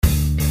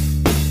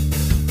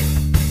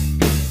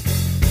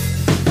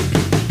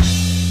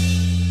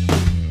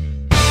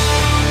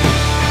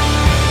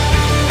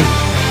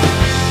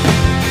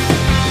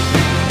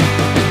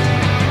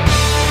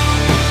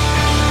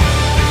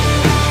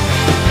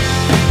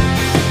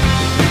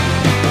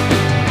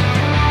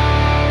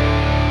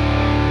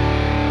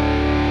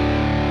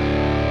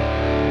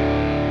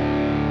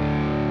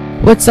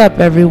What's up,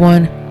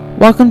 everyone?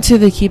 Welcome to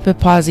the Keep It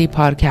Posy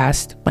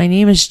podcast. My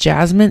name is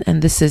Jasmine,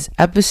 and this is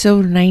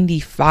episode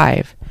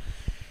 95.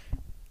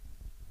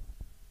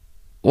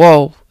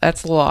 Whoa,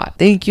 that's a lot.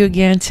 Thank you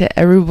again to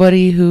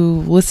everybody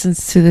who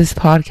listens to this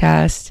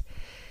podcast.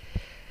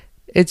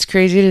 It's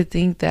crazy to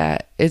think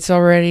that it's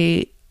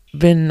already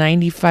been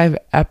 95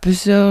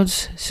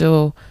 episodes,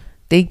 so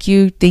thank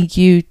you.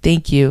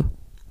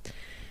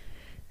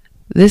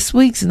 This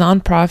week's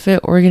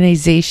nonprofit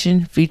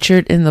organization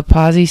featured in the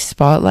Posy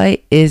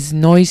Spotlight is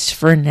Noise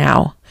for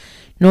Now.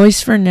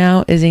 Noise for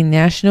Now is a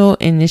national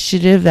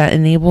initiative that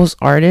enables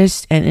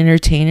artists and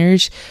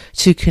entertainers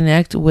to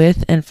connect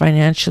with and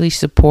financially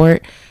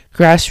support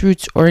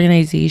grassroots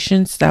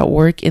organizations that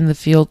work in the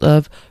field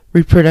of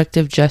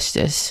reproductive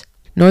justice.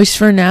 Noise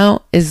for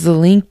Now is the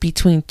link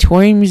between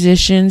touring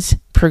musicians,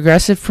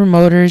 progressive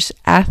promoters,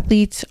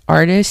 athletes,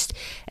 artists,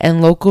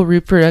 and local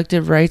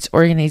reproductive rights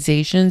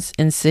organizations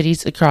in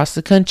cities across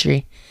the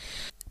country.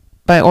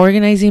 By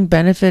organizing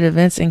benefit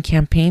events and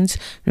campaigns,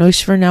 Noise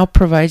for Now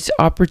provides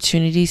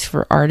opportunities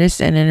for artists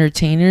and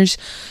entertainers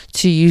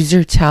to use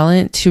their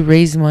talent to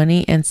raise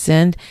money and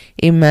send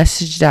a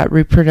message that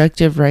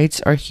reproductive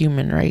rights are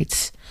human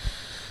rights.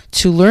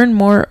 To learn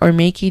more or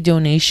make a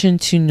donation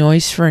to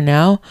Noise for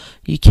Now,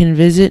 you can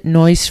visit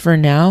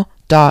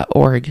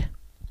noisefornow.org.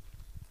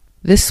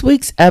 This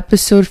week's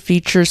episode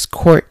features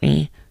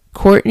Courtney.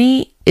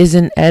 Courtney is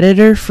an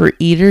editor for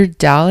Eater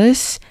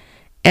Dallas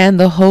and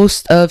the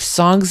host of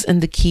Songs in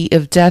the Key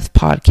of Death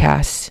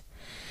podcast.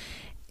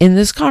 In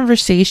this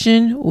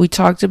conversation, we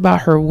talked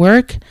about her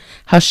work,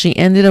 how she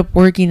ended up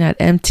working at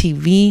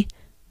MTV,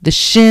 The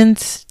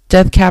Shins,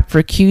 Death Cab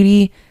for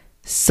Cutie,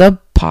 Sub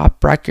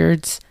Pop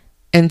Records,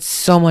 and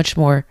so much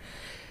more.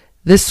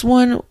 This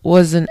one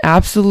was an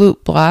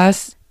absolute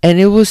blast, and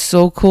it was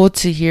so cool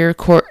to hear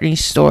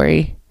Courtney's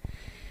story.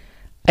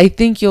 I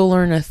think you'll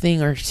learn a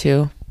thing or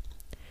two.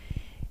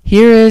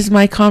 Here is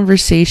my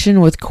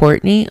conversation with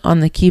Courtney on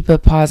the Keep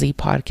It Posy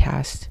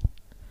podcast.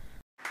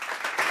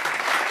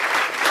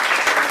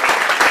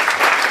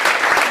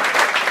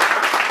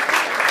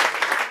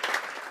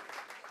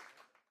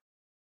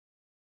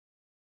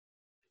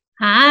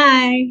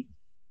 Hi.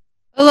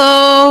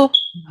 Hello.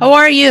 How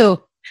are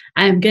you?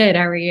 I'm good.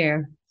 How are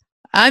you?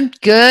 I'm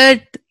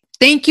good.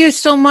 Thank you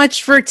so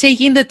much for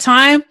taking the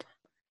time.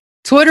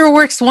 Twitter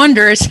works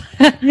wonders.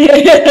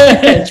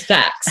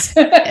 Facts.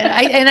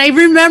 and I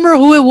remember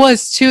who it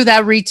was too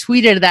that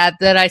retweeted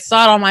that I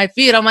saw it on my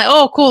feed. I'm like,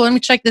 oh, cool. Let me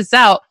check this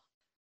out.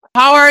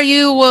 How are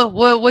you?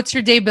 What's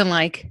your day been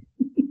like?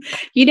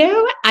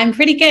 I'm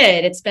pretty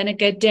good. It's been a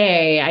good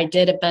day. I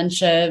did a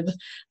bunch of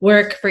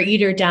work for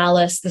Eater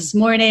Dallas this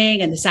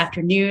morning, and this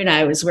afternoon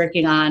I was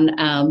working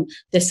on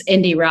this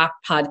indie rock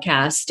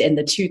podcast in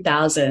the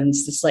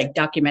 2000s, this like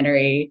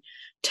documentary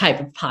type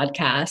of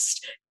podcast,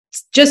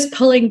 just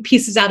pulling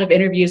pieces out of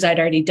interviews I'd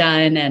already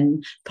done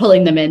and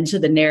pulling them into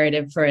the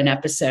narrative for an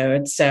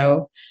episode.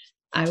 So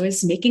I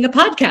was making a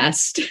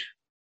podcast.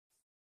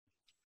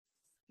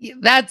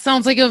 That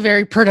sounds like a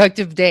very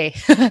productive day.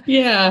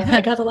 Yeah,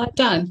 I got a lot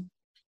done.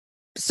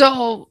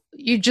 So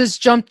you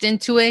just jumped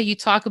into it. You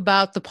talk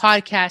about the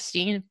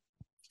podcasting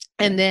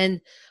and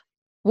then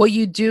what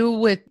you do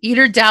with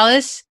Eater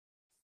Dallas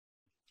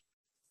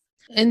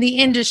in the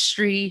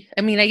industry.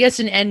 I mean, I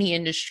guess in any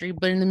industry,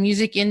 but in the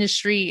music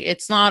industry,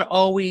 it's not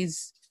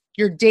always,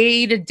 your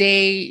day to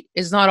day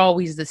is not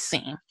always the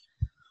same.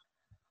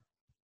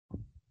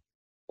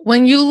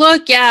 When you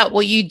look at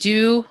what you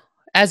do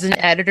as an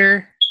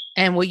editor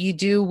and what you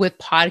do with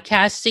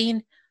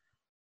podcasting,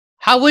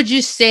 how would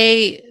you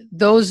say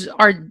those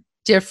are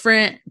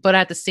different, but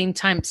at the same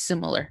time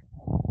similar?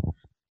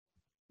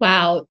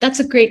 Wow, that's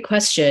a great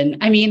question.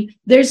 I mean,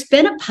 there's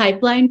been a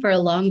pipeline for a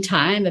long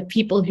time of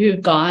people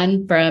who've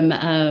gone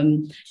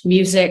from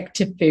music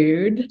to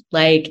food,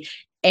 like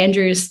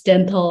Andrew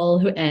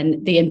Stenthal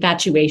and The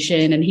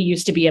Infatuation, and he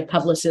used to be a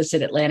publicist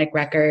at Atlantic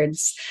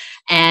Records.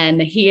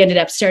 And he ended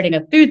up starting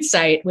a food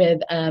site with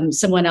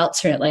someone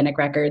else from Atlantic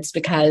Records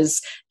because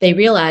they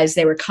realized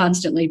they were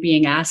constantly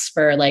being asked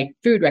for like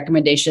food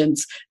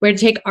recommendations, where to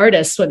take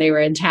artists when they were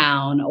in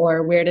town,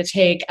 or where to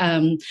take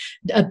a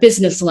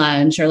business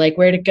lunch, or like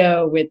where to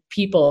go with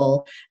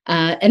people.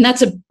 And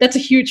that's a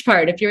huge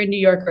part. If you're in New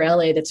York or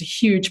LA, that's a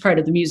huge part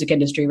of the music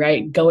industry,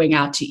 right? Going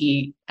out to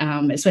eat,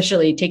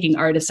 especially taking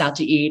artists out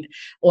to eat,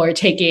 or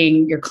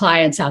taking your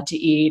clients out to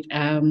eat,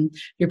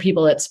 your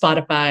people at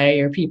Spotify,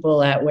 your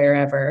people at wherever.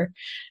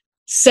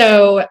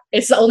 So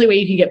it's the only way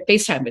you can get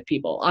FaceTime with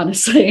people,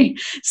 honestly.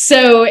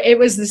 So it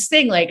was this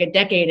thing like a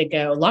decade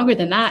ago, longer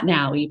than that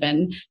now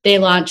even, they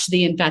launched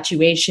The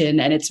Infatuation,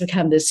 and it's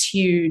become this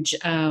huge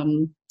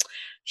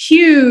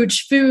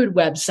food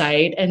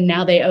website. And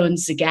now they own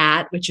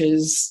Zagat, which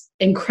is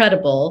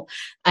incredible.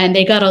 And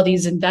they got all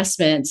these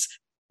investments,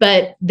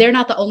 but they're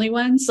not the only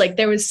ones. Like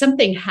there was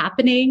something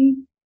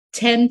happening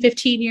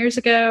 10-15 years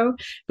ago,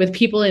 with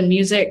people in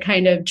music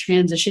kind of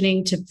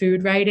transitioning to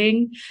food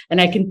writing.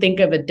 And I can think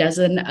of a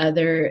dozen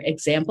other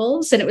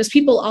examples. And it was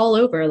people all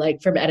over,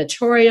 like from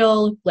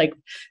editorial, like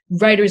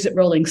writers at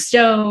Rolling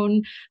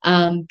Stone,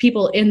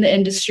 people in the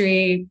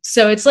industry.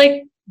 So it's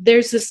like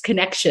there's this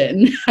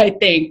connection, I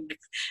think,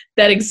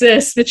 that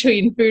exists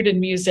between food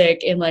and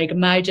music in like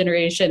my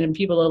generation and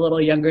people a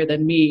little younger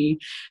than me,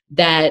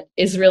 that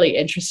is really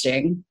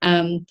interesting.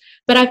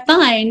 But I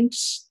find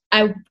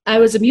I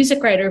was a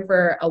music writer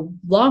for a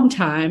long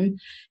time,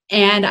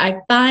 and I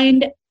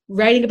find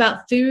writing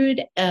about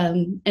food,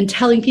 and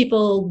telling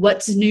people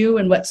what's new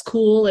and what's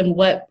cool and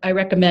what I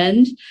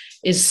recommend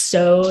is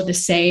so the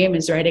same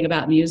as writing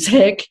about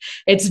music.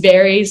 It's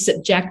very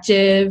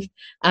subjective.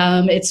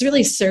 It's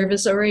really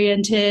service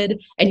oriented,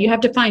 and you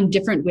have to find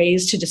different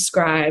ways to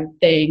describe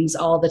things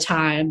all the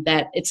time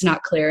that it's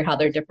not clear how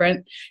they're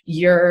different.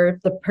 You're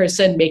the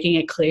person making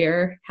it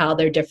clear how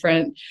they're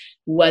different,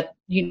 what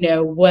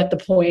what the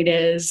point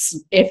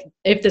is,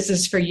 if this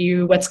is for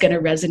you, what's going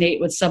to resonate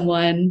with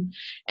someone.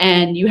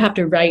 And you have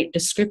to write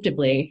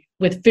descriptively.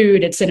 With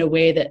food, it's in a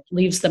way that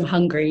leaves them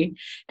hungry,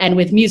 and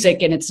with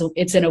music, and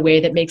it's in a way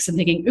that makes them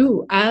thinking,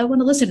 ooh, I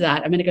want to listen to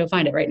that, I'm going to go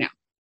find it right now.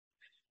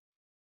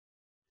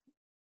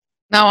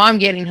 Now I'm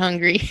getting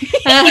hungry.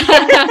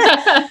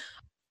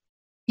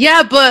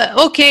 Yeah, but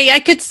okay, I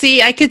could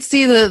see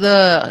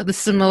the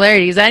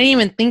similarities. I didn't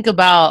even think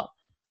about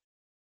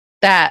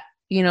that,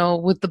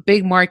 with the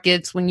big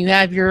markets, when you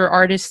have your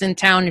artists in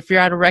town, if you're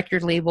at a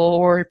record label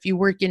or if you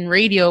work in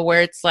radio,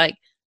 where it's like,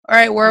 all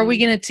right, where are we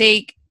going to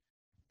take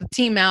the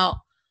team out?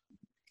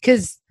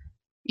 Because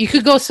you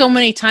could go so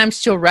many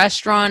times to a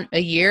restaurant a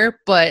year,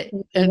 but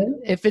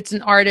if it's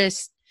an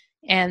artist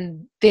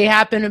and they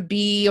happen to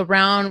be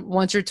around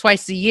once or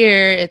twice a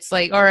year, it's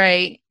like, all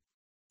right,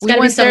 it's got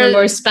to be something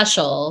more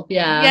special.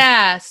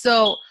 Yeah.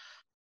 So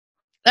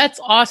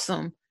that's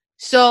awesome.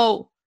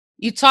 So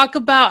you talk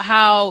about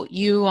how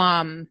you,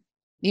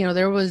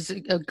 there was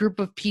a group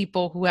of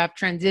people who have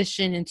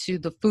transitioned into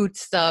the food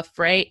stuff,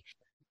 right?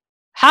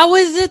 How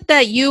is it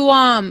that you,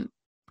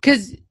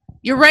 because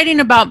you're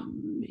writing about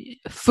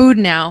food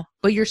now,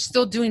 but you're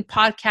still doing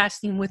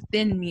podcasting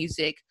within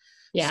music.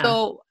 Yeah.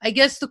 So I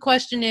guess the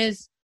question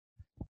is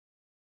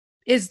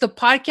the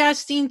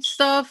podcasting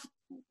stuff,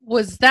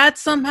 was that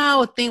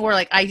somehow a thing where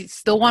like, I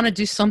still want to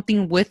do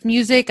something with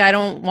music, I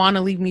don't want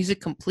to leave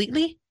music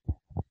completely?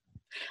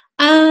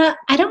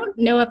 I don't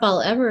know if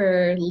I'll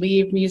ever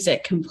leave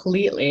music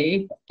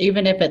completely,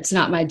 even if it's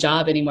not my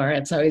job anymore.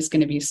 It's always going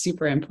to be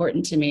super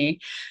important to me.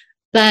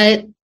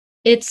 But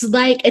it's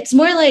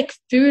more like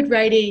food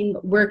writing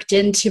worked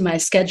into my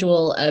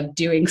schedule of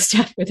doing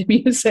stuff with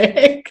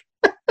music.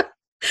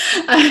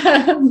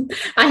 I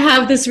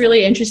have this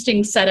really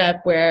interesting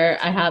setup where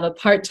I have a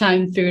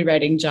part-time food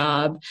writing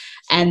job,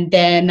 and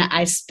then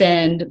I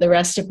spend the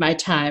rest of my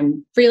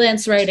time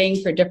freelance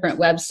writing for different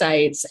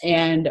websites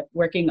and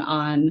working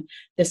on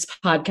this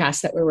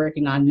podcast that we're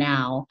working on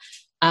now.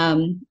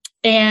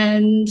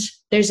 And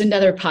there's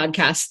another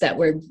podcast that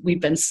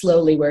we've been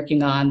slowly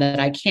working on that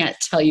I can't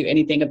tell you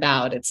anything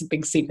about. It's a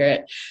big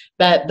secret.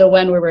 But the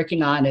one we're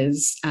working on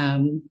is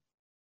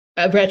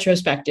a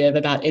retrospective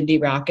about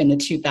indie rock in the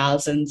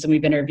 2000s. And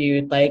we've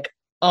interviewed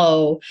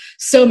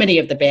so many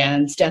of the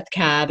bands, Death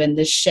Cab and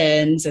the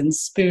Shins and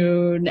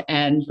Spoon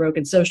and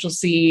Broken Social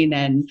Scene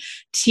and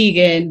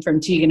Tegan from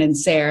Tegan and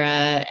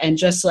Sarah, and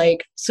just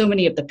like so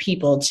many of the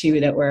people too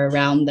that were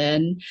around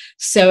then.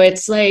 So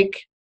it's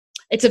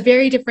a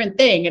very different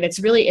thing. And it's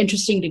really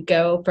interesting to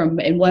go from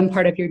in one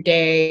part of your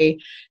day,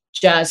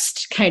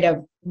 just kind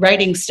of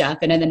writing stuff,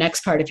 and in the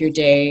next part of your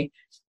day,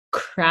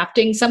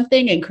 crafting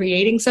something and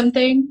creating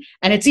something.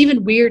 And it's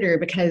even weirder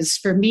because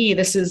for me,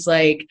 this is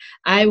like,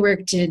 I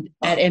worked at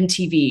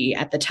MTV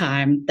at the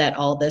time that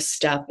all this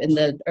stuff in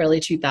the early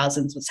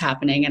 2000s was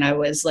happening, and I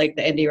was like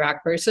the indie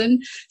rock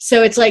person.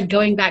 So it's like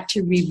going back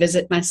to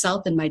revisit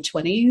myself in my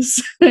 20s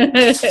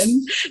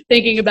and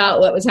thinking about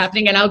what was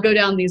happening. And I'll go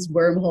down these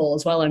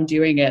wormholes while I'm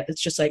doing it.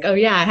 It's just like, oh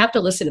yeah, I have to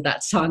listen to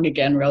that song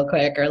again real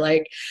quick, or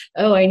like,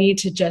 oh, I need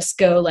to just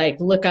go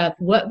look up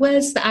what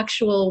was the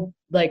actual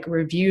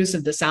reviews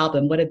of this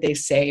album. What did they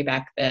say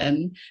back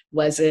then?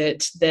 Was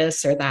it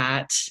this or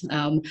that?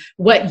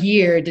 What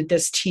year did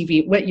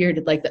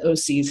the the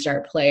OC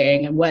start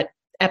playing? And what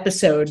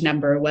episode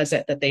number was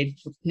it that they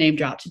name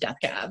dropped to Death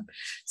Cab?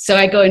 So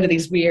I go into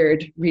these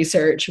weird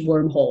research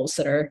wormholes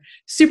that are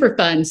super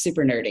fun,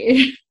 super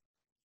nerdy.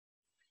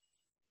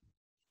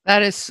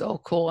 That is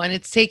so cool. And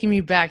it's taking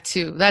me back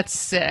to, that's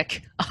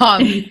sick.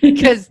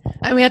 Because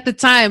at the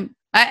time,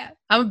 I'm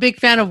a big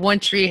fan of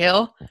One Tree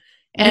Hill.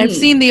 And I've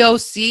seen the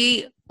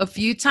OC a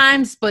few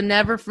times, but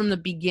never from the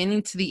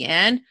beginning to the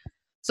end.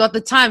 So at the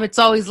time, it's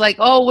always like,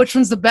 oh, which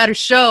one's the better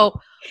show?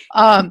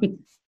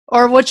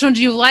 Or which one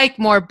do you like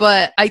more?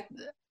 But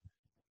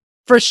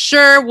for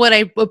sure, what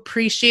I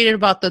appreciated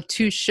about the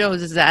two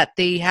shows is that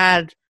they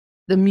had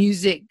the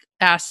music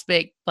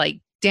aspect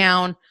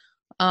down.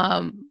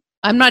 I'm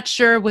not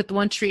sure with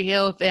One Tree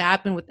Hill if it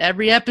happened with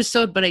every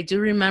episode, but I do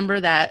remember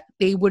that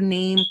they would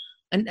name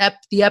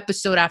the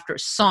episode after a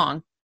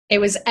song. It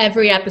was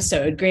every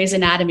episode. Grey's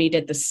Anatomy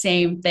did the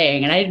same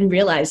thing. And I didn't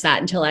realize that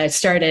until I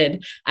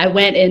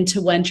went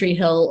into One Tree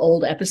Hill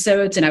old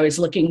episodes and I was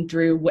looking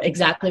through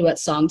exactly what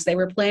songs they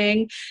were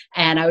playing.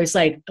 And I was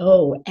like,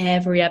 oh,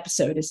 every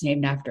episode is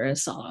named after a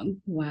song.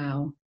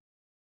 Wow.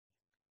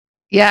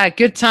 Yeah,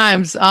 good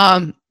times.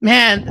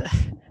 Man,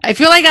 I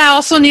feel like I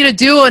also need to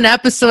do an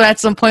episode at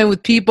some point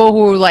with people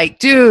who are like,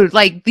 dude,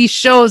 like these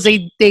shows,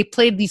 they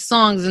played these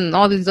songs and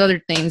all these other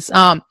things.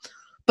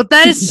 But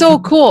that is so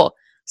cool.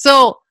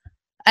 So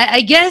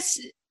I guess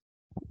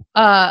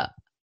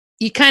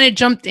you kind of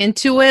jumped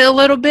into it a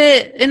little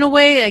bit in a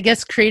way, I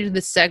guess created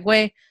the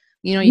segue.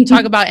 You know, you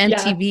talk about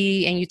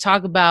MTV and you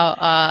talk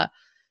about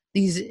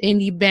these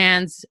indie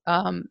bands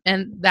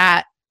and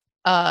that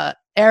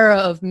era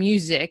of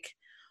music.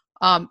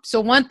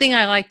 So one thing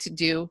I like to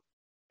do,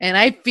 and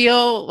I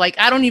feel like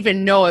I don't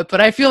even know it,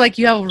 but I feel like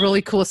you have a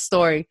really cool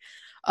story.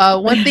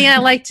 One thing I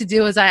like to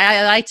do is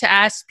I like to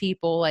ask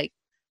people, like,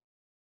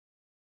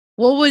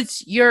 what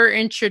was your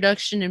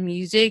introduction to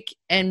music,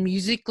 and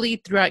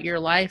musically throughout your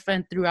life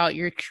and throughout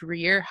your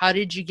career? How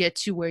did you get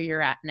to where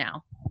you're at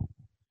now?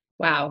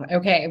 Wow.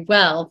 Okay.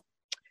 Well,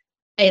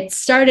 it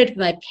started with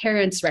my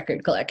parents'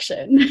 record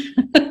collection.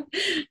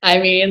 I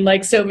mean,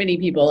 like so many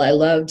people, I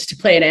loved to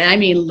play it. I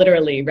mean,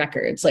 literally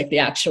records, like the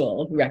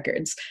actual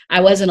records. I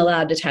wasn't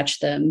allowed to touch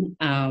them,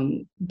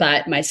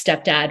 but my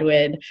stepdad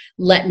would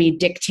let me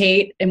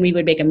dictate, and we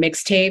would make a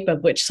mixtape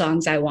of which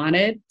songs I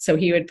wanted. So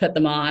he would put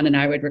them on and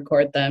I would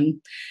record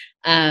them.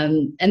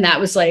 And that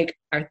was like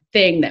our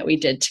thing that we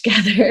did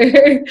together.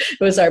 It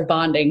was our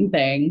bonding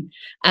thing.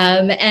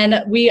 And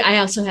I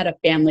also had a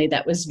family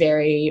that was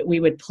we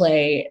would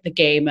play the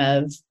game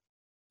of,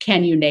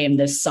 can you name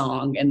this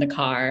song in the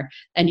car?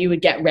 And you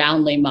would get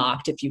roundly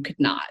mocked if you could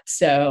not.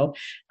 So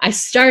I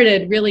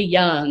started really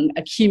young,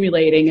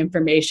 accumulating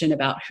information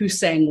about who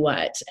sang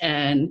what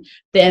and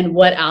then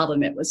what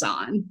album it was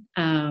on.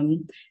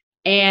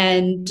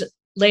 And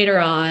later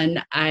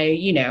on, I,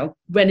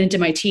 went into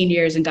my teen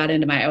years and got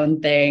into my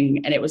own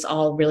thing, and it was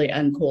all really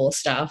uncool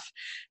stuff.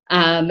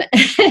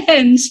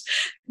 And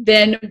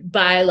then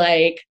by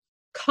like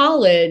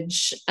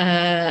college,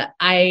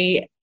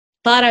 I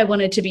thought I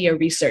wanted to be a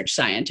research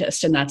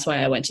scientist, and that's why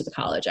I went to the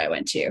college I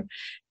went to,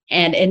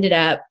 and ended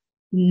up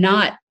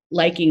not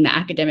liking the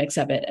academics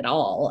of it at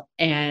all.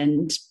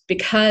 And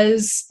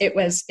because it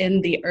was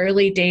in the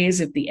early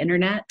days of the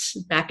internet,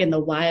 back in the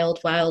wild,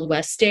 wild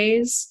west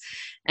days,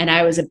 and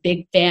I was a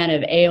big fan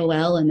of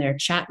AOL and their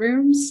chat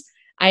rooms,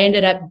 I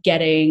ended up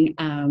getting,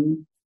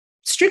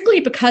 strictly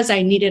because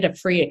I needed a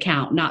free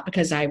account, not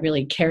because I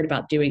really cared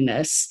about doing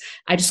this.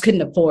 I just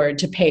couldn't afford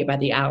to pay by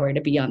the hour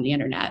to be on the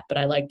internet, but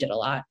I liked it a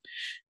lot.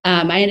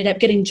 I ended up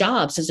getting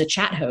jobs as a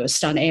chat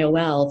host on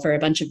AOL for a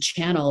bunch of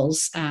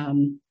channels,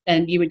 and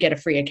you would get a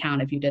free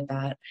account if you did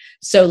that.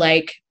 So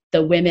like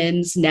the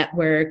Women's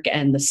Network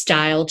and the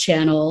Style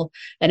Channel,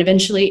 and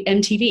eventually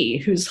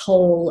MTV, whose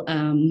whole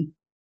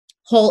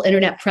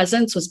internet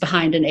presence was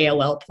behind an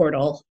AOL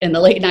portal in the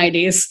late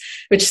 90s,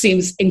 which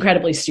seems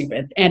incredibly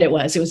stupid. And it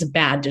was a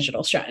bad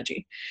digital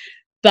strategy.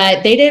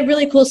 But they did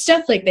really cool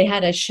stuff. Like they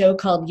had a show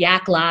called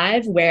Yak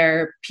Live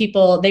where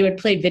they would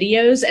play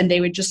videos and they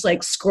would just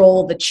like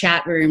scroll the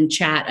chat room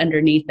chat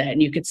underneath it.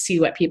 And you could see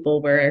what people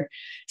were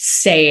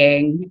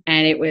saying.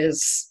 And it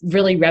was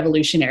really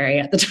revolutionary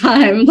at the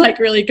time, like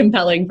really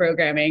compelling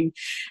programming.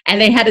 And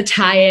they had a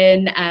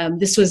tie-in.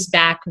 This was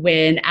back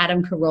when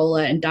Adam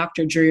Carolla and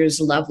Dr.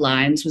 Drew's Love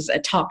Lines was a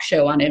talk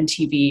show on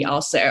MTV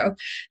also.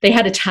 They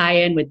had a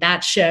tie-in with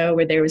that show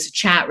where there was a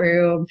chat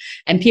room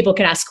and people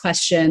could ask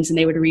questions and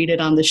they would read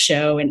it on the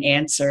show and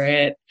answer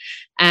it.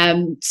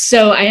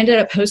 So I ended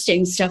up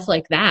hosting stuff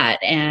like that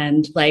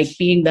and like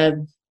being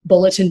the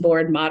bulletin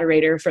board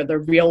moderator for the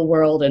Real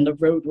World and the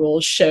Road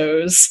Rules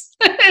shows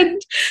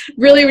and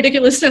really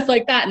ridiculous stuff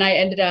like that. And I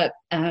ended up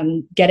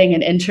getting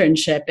an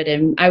internship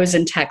I was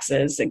in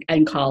Texas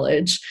in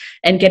college,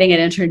 and getting an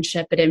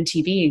internship at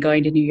MTV and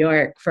going to New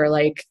York for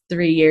like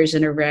 3 years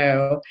in a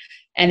row.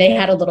 And they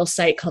had a little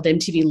site called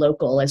MTV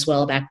Local as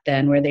well back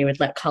then, where they would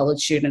let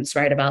college students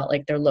write about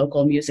like their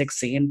local music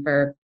scene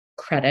for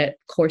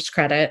course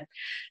credit.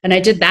 And I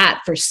did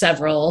that for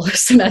several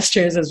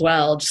semesters as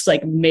well, just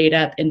like made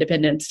up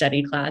independent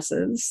study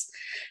classes.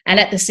 And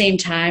at the same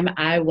time,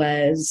 I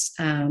was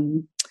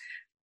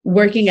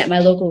working at my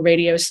local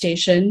radio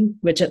station,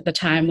 which at the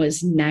time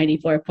was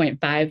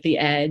 94.5 The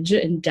Edge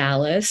in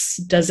Dallas,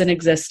 doesn't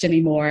exist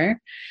anymore.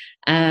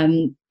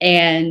 And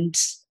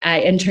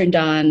I interned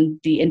on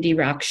the indie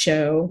rock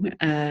show,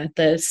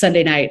 the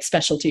Sunday night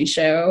specialty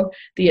show,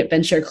 the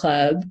Adventure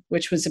Club,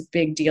 which was a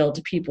big deal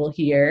to people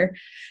here,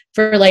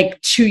 for like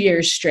 2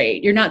 years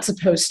straight. You're not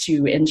supposed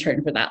to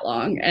intern for that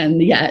long.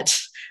 And yet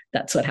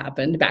that's what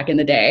happened back in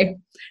the day.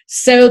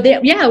 So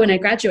when I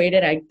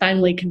graduated, I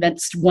finally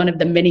convinced one of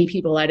the many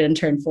people I'd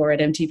interned for at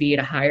MTV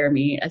to hire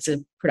me as a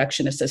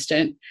production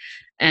assistant.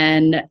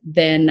 And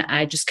then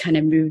I just kind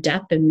of moved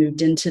up and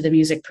moved into the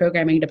music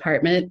programming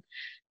department.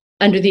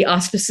 under the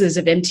auspices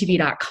of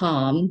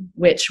MTV.com,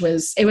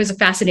 it was a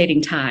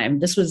fascinating time.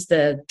 This was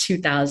the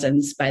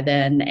 2000s by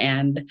then,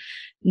 and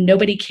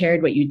nobody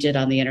cared what you did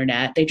on the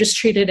internet. They just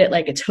treated it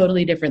like a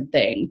totally different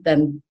thing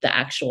than the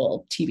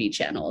actual TV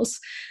channels.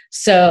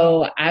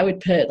 So I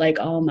would put like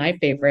all my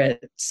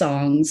favorite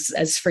songs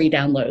as free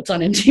downloads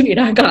on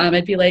MTV.com.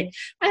 I'd be like,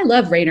 I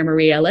love Rainer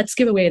Maria. Let's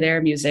give away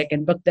their music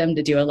and book them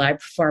to do a live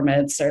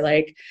performance. Or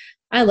like,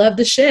 I love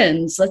the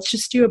Shins. Let's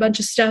just do a bunch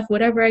of stuff,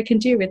 whatever I can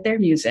do with their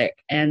music.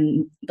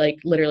 And like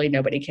literally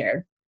nobody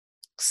cared.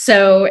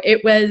 So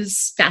it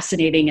was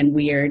fascinating and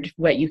weird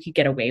what you could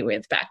get away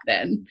with back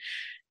then.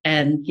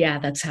 And yeah,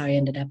 that's how I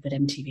ended up at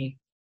MTV.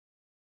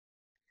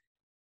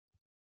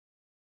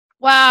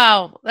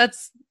 Wow,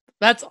 that's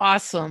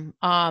awesome.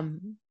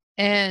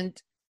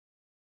 And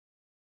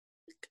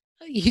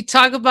you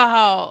talk about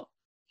how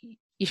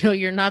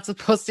you're not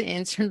supposed to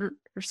intern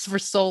for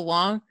so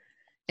long.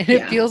 And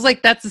it feels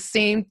like that's the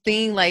same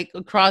thing like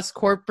across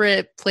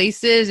corporate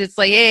places. It's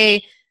like,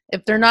 hey,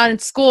 if they're not in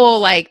school,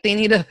 like they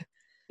need to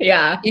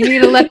you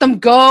need to let them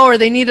go, or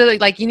they need to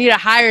like you need to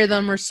hire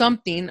them or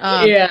something.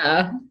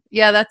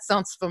 Yeah, that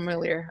sounds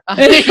familiar.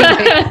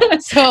 Anyway,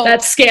 so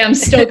that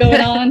scam's still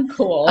going on.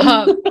 Cool.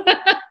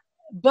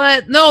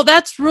 But no,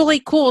 that's really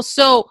cool.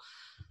 So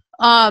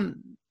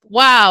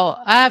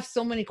wow, I have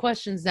so many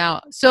questions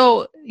now.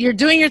 So you're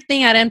doing your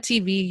thing at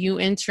MTV, you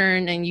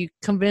intern and you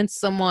convince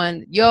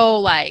someone, yo,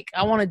 like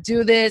I want to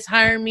do this,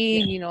 hire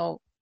me,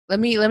 let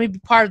me be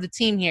part of the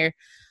team here,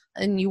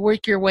 and you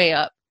work your way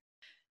up.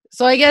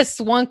 So I guess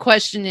one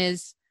question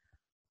is,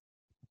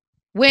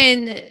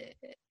 when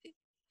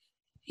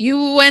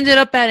you ended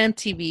up at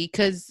MTV,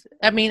 because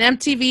I mean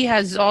MTV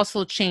has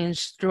also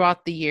changed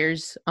throughout the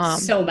years.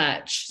 So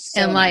much.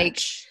 And like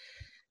much.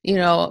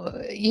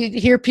 You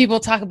hear people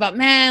talk about,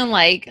 man,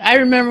 like I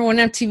remember when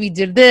MTV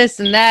did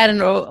this and that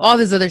and all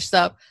this other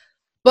stuff.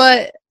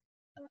 But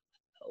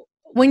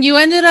when you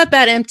ended up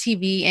at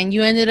MTV and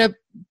you ended up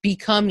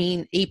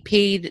becoming a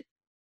paid,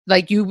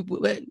 like you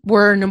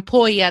were an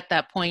employee at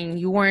that point,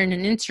 you weren't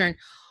an intern.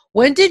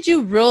 When did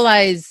you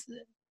realize,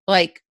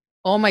 like,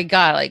 oh my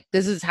God, like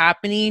this is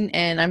happening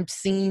and I'm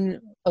seeing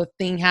a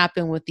thing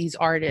happen with these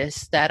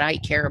artists that I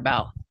care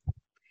about?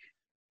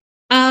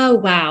 Oh,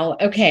 wow.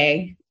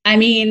 Okay. I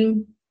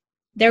mean,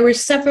 there were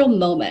several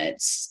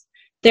moments.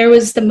 There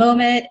was the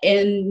moment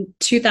in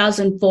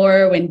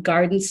 2004 when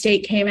Garden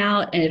State came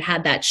out and it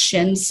had that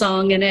Shin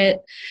song in it.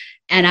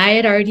 And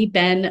I'd already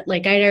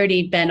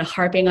been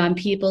harping on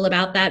people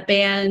about that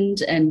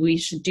band and we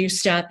should do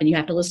stuff and you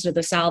have to listen to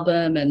this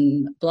album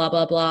and blah,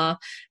 blah, blah.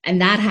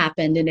 And that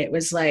happened. And it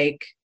was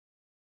like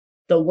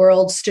the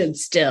world stood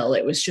still.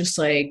 It was just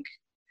like,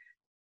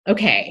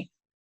 okay.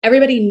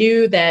 Everybody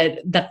knew that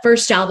the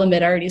first album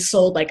had already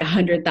sold like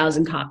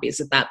 100,000 copies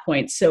at that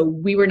point. So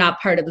we were not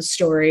part of the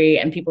story.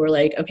 And people were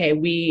like, okay,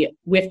 we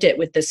whiffed it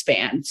with this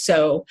band.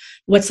 So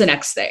what's the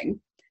next thing?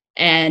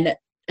 And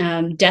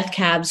Death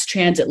Cab's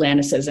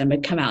Transatlanticism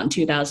had come out in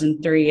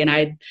 2003. And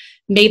I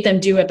made them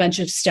do a bunch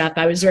of stuff.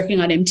 I was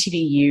working on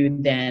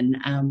MTVU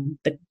then,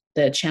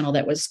 the channel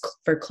that was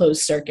for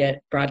closed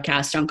circuit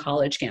broadcast on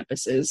college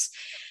campuses.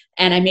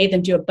 And I made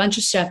them do a bunch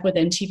of stuff with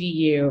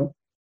MTVU.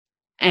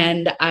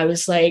 And I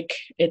was like,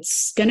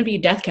 it's going to be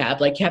Death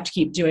Cab. Like, you have to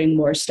keep doing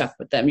more stuff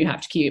with them. You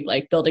have to keep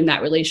like building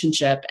that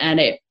relationship. And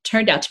it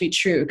turned out to be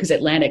true because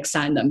Atlantic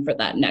signed them for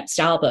that next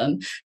album.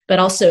 But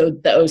also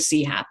the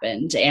OC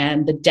happened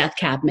and the Death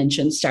Cab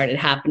mentions started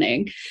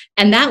happening.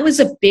 And that was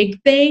a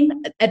big thing.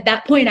 At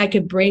that point, I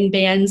could bring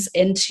bands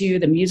into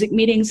the music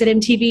meetings at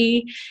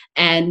MTV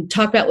and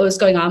talk about what was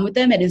going on with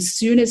them. And as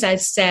soon as I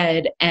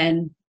said,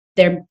 and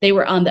they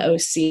were on the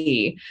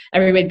OC,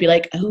 everybody would be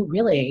like, oh,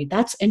 really?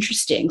 That's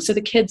interesting. So the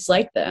kids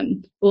like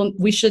them. Well,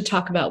 we should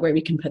talk about where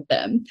we can put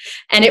them.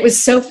 And it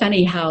was so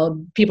funny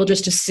how people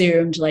just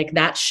assumed like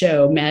that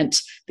show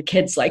meant the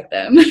kids like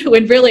them,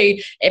 when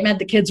really it meant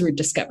the kids were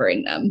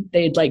discovering them.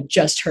 They'd like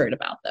just heard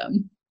about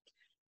them.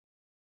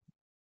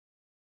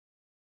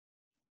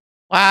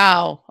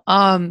 Wow.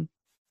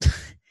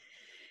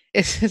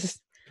 It's just,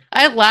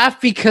 I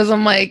laugh because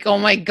I'm like, oh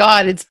my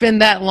God, it's been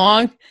that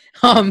long.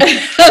 You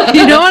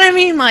know what I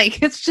mean?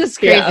 Like, it's just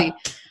crazy.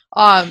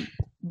 Yeah.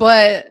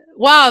 But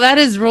wow, that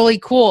is really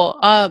cool.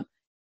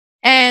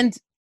 And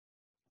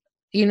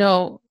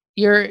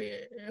you're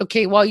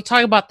okay. Well, you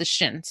talk about the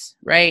Shins,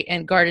 right?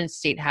 And Garden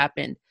State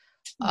happened.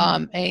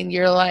 And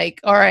you're like,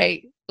 all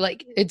right,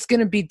 like it's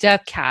going to be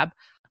Death Cab.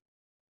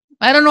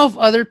 I don't know if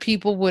other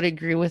people would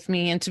agree with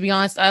me. And to be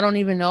honest, I don't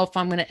even know if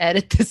I'm going to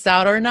edit this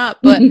out or not,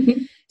 but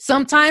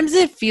sometimes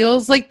it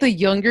feels like the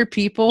younger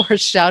people are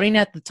shouting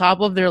at the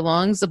top of their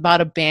lungs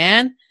about a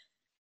band.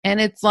 And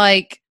it's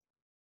like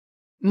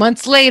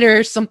months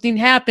later, something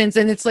happens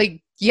and it's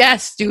like,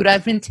 yes, dude,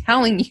 I've been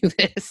telling you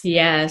this.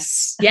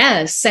 Yes.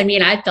 Yes. I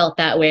mean, I felt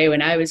that way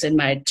when I was in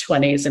my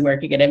 20s and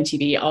working at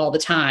MTV all the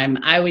time.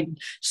 I would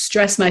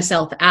stress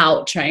myself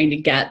out trying to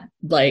get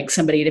like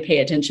somebody to pay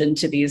attention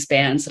to these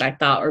bands that I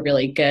thought were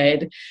really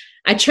good.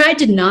 I tried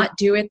to not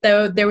do it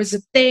though. There was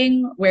a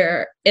thing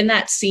where in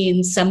that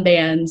scene, some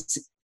bands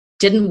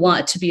didn't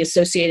want to be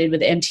associated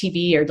with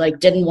MTV or like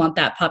didn't want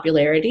that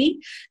popularity.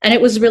 And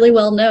it was really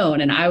well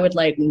known, and I would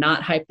like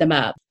not hype them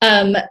up.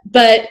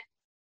 But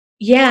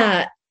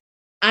yeah,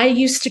 I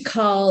used to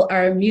call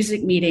our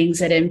music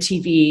meetings at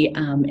MTV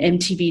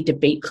MTV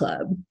Debate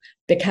Club,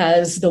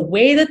 because the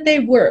way that they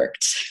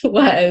worked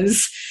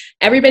was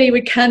everybody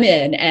would come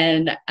in,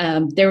 and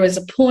there was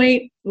a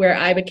point where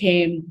I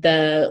became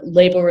the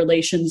label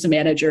relations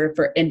manager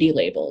for indie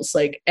labels,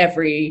 like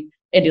every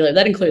indie label.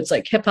 That includes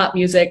like hip hop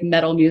music,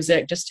 metal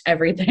music, just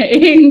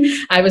everything.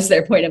 I was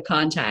their point of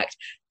contact.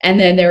 And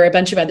then there were a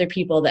bunch of other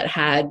people that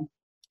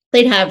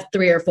they'd have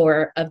 3 or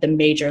 4 of the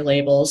major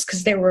labels,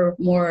 because there were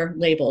more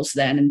labels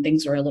then and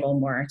things were a little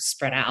more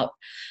spread out.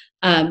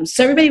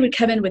 So everybody would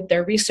come in with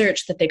their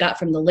research that they got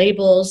from the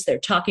labels, their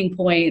talking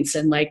points,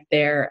 and like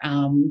their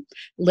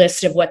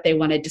list of what they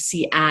wanted to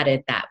see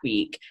added that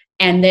week.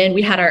 And then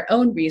we had our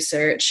own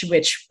research,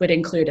 which would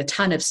include a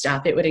ton of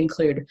stuff. It would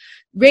include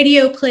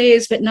radio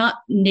plays, but not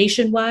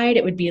nationwide.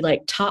 It would be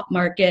like top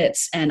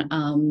markets and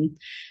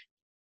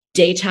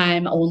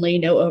daytime only,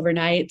 no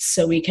overnights.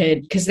 So we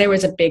could, because there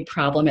was a big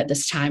problem at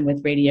this time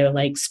with radio,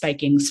 like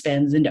spiking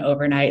spins into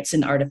overnights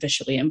and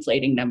artificially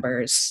inflating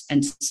numbers,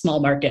 and small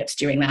markets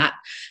doing that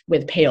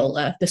with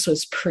payola. This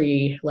was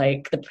pre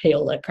like the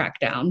payola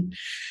crackdown.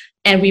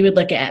 And we would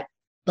look at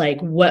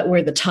like what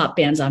were the top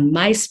bands on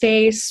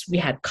MySpace. We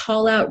had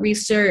call out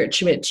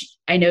research, which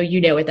I know you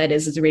know what that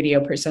is as a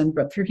radio person,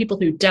 but for people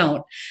who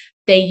don't,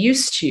 they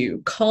used to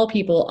call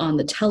people on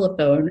the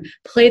telephone,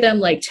 play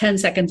them like 10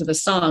 seconds of a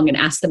song and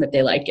ask them if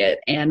they like it.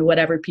 And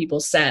whatever people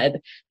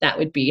said, that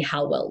would be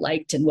how well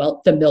liked and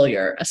well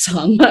familiar a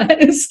song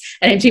was.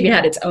 And MTV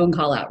had its own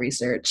call out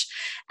research.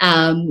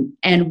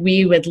 And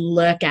we would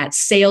look at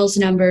sales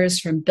numbers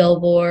from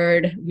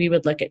Billboard. We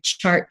would look at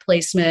chart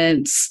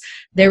placements.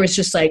 There was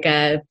just like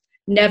a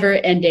never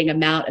ending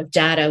amount of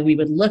data we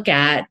would look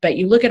at, but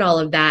you look at all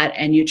of that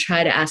and you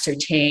try to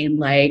ascertain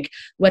like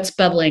what's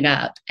bubbling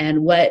up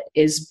and what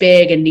is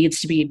big and needs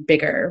to be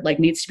bigger, like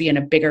needs to be in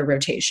a bigger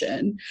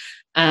rotation.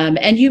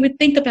 And you would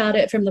think about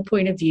it from the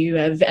point of view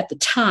of, at the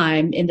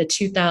time in the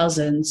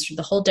 2000s, for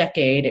the whole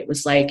decade, it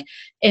was like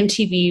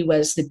MTV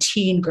was the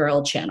teen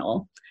girl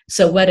channel.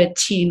 So what did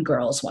teen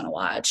girls want to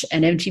watch?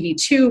 And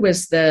MTV2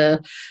 was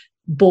the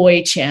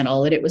boy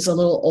channel, and it was a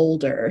little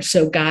older,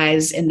 so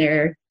guys in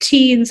their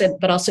teens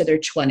but also their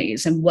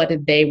 20s, and what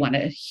did they want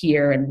to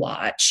hear and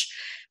watch.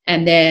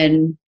 And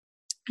then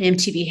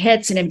MTV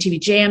Hits and MTV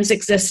Jams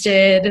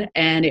existed,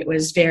 and it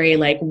was very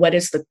like, what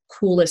is the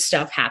coolest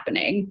stuff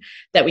happening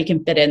that we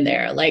can fit in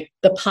there? Like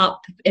the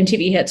pop,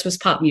 MTV Hits was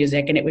pop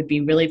music, and it would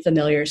be really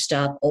familiar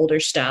stuff, older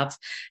stuff,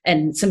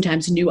 and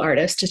sometimes new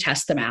artists to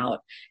test them out.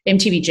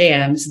 MTV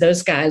Jams,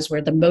 those guys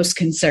were the most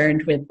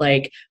concerned with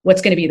like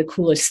what's going to be the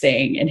coolest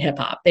thing in hip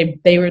hop.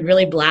 They would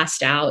really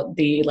blast out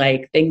the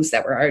like things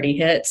that were already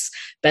hits,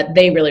 but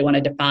they really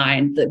wanted to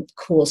find the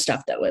cool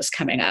stuff that was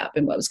coming up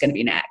and what was going to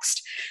be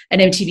next.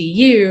 And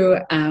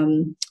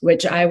MTVU,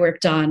 which I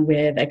worked on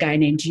with a guy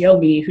named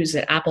Yomi, who's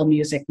at Apple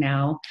Music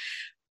now.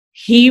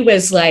 He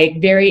was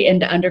like very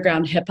into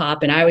underground hip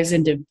hop and I was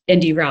into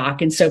indie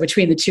rock. And so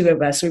between the two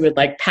of us, we would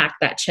like pack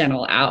that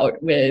channel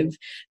out with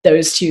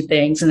those two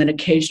things and then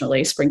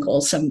occasionally sprinkle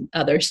some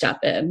other stuff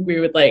in. We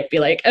would like be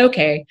like,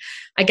 okay,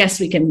 I guess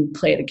we can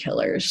play the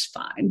Killers,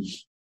 fine.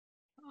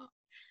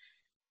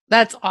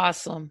 That's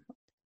awesome.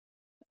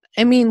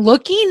 I mean,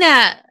 looking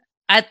at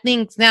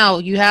things now,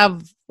 you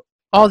have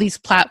all these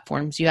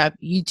platforms. You have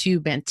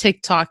YouTube and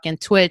TikTok and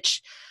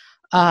Twitch.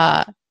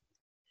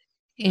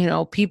 You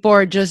know, people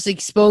are just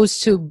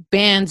exposed to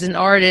bands and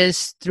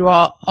artists through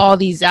all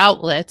these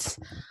outlets.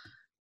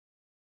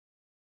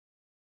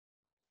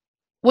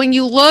 When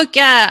you look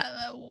at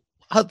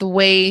how the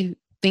way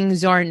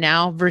things are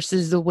now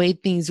versus the way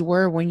things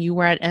were when you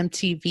were at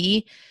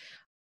MTV,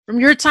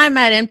 from your time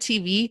at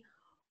MTV,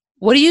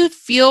 what do you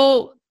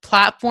feel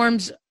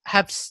platforms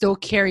have still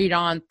carried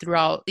on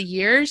throughout the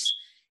years?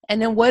 And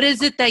then what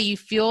is it that you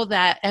feel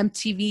that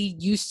MTV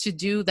used to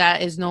do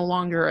that is no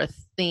longer a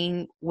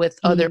thing with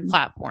other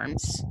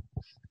platforms?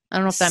 I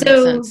don't know if that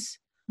makes sense.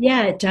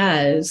 Yeah, it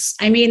does.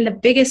 I mean, the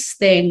biggest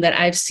thing that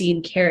I've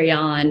seen carry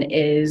on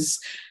is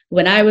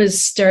when I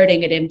was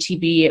starting at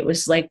MTV, it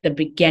was like the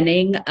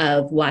beginning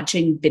of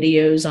watching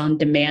videos on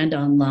demand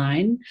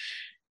online.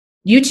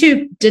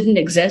 YouTube didn't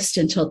exist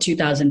until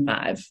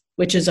 2005,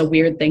 which is a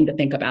weird thing to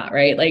think about,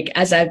 right? Like,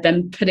 as I've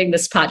been putting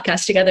this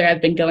podcast together,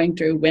 I've been going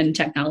through when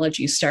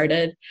technology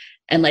started.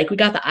 And like, we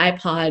got the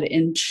iPod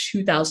in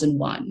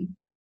 2001.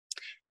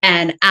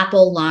 And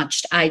Apple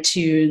launched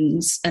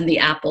iTunes and the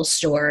Apple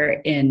Store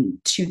in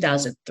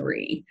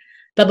 2003.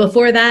 But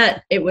before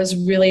that, it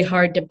was really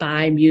hard to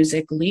buy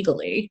music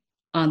legally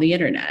on the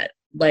internet.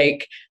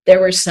 Like, there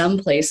were some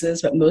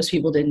places, but most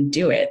people didn't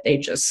do it. They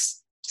just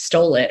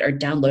stole it or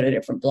downloaded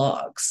it from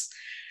blogs.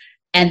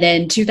 And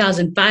then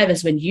 2005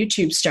 is when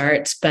YouTube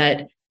starts,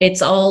 but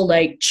it's all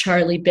like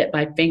Charlie Bit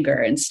My Finger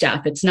and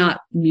stuff. It's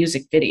not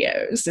music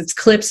videos. It's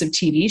clips of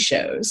TV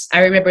shows. I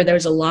remember there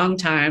was a long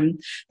time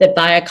that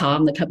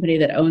Viacom, the company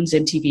that owns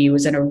MTV,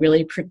 was in a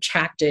really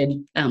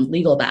protracted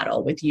legal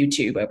battle with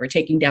YouTube over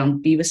taking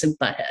down Beavis and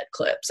Butthead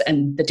clips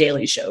and The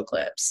Daily Show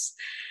clips.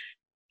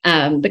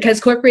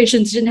 Because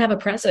corporations didn't have a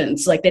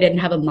presence, like they didn't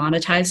have a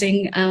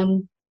monetizing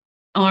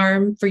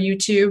arm for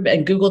YouTube,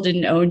 and Google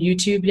didn't own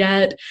YouTube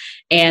yet,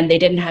 and they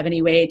didn't have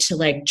any way to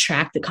like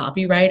track the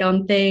copyright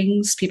on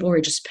things. People were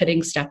just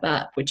putting stuff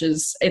up,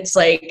 it's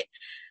like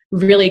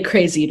really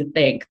crazy to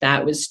think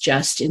that was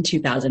just in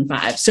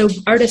 2005. So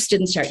artists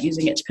didn't start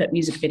using it to put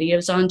music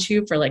videos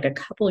onto for like a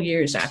couple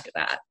years after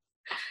that.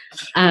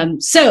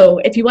 So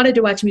if you wanted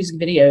to watch music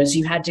videos,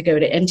 you had to go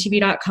to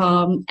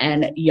mtv.com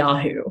and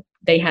Yahoo.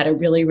 They had a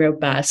really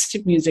robust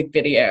music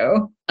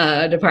video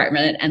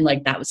department, and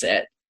like that was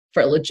it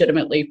for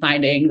legitimately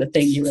finding the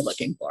thing you were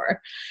looking for.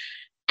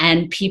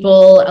 And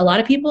a lot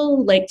of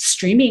people, like,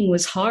 streaming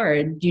was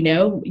hard. You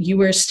know, you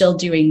were still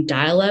doing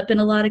dial-up in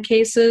a lot of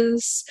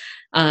cases,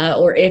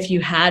 or if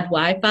you had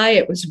Wi-Fi,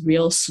 it was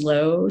real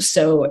slow.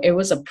 So it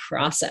was a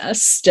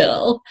process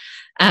still.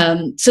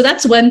 So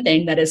that's one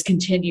thing that has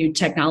continued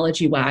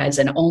technology-wise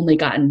and only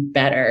gotten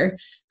better.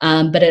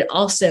 But it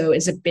also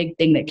is a big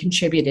thing that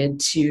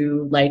contributed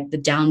to like the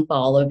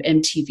downfall of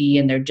MTV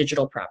and their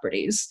digital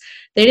properties.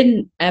 They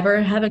didn't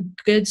ever have a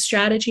good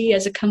strategy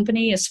as a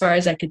company, as far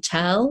as I could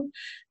tell.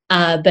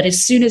 But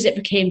as soon as it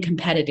became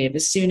competitive,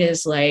 as soon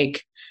as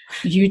like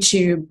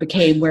YouTube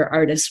became where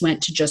artists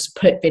went to just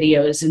put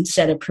videos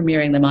instead of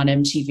premiering them on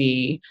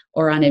MTV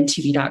or on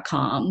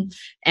MTV.com.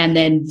 And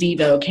then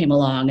Vivo came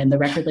along, and the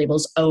record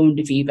labels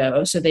owned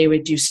Vivo. So they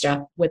would do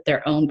stuff with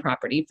their own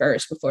property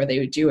first before they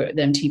would do it with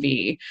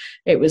MTV.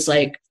 It was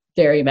like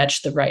very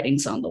much the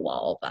writings on the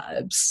wall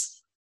vibes.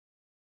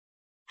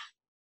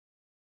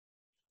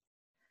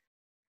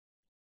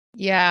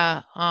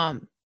 Yeah.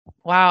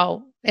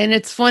 Wow. And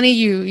it's funny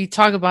you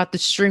talk about the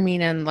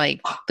streaming and like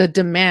the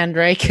demand,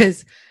 right?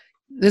 Because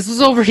this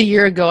was over a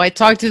year ago. I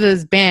talked to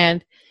this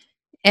band,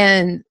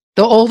 and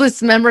the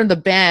oldest member in the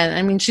band,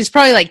 I mean, she's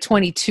probably like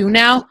 22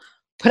 now,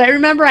 but I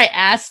remember I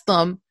asked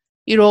them,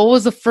 you know, what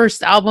was the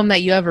first album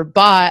that you ever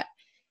bought?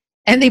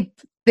 And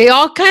they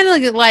all kind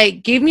of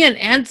like gave me an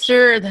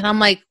answer that I'm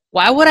like,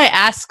 why would I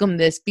ask them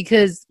this?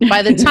 Because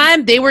by the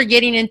time they were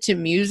getting into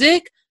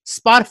music,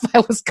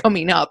 Spotify was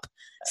coming up.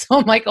 So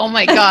I'm like, oh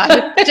my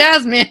God,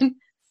 Jasmine.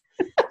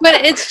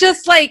 But it's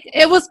just like,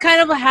 it was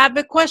kind of a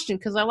habit question,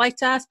 because I like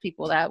to ask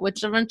people that,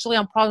 which eventually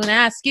I'm probably going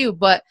to ask you.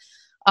 But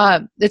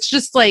it's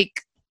just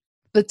like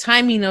the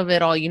timing of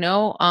it all, you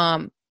know?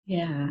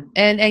 Yeah.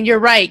 And you're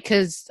right,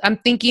 because I'm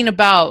thinking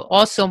about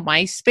also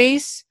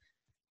MySpace.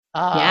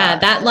 Yeah,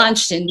 that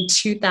launched in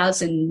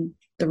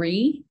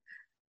 2003,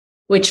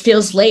 which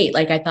feels late.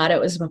 Like I thought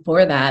it was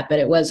before that, but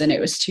it wasn't. It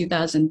was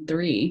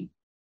 2003.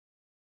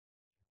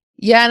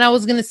 Yeah, and I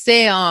was going to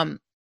say,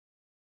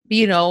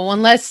 you know,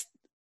 unless,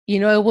 you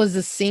know, it was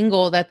a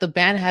single that the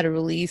band had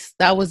released,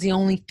 that was the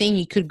only thing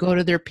you could go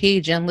to their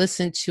page and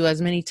listen to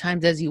as many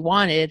times as you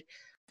wanted.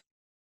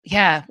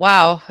 Yeah.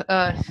 Wow.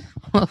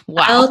 Wow.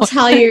 I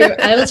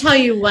will tell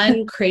you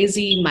one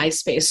crazy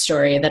MySpace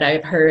story that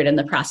I've heard in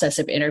the process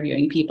of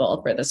interviewing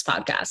people for this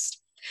podcast.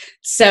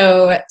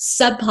 So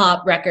Sub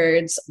Pop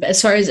Records,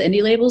 as far as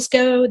indie labels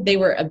go, they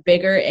were a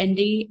bigger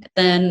indie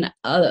than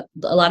a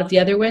lot of the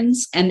other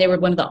ones. And they were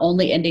one of the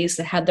only indies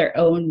that had their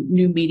own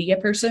new media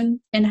person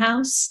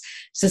in-house.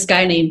 It's this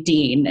guy named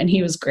Dean, and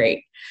he was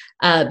great.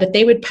 But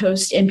they would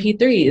post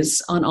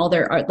MP3s on all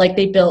their art. Like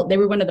they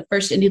were one of the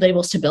first indie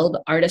labels to build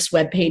artist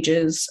web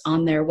pages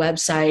on their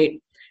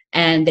website.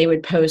 And they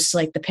would post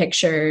like the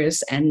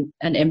pictures and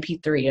an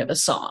MP3 of a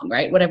song,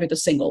 right? Whatever the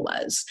single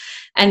was.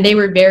 And they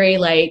were very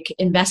like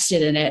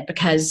invested in it,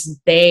 because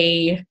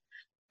they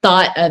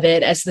thought of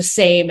it as the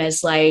same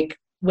as like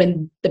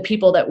when the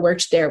people that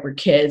worked there were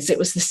kids. It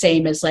was the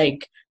same as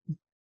like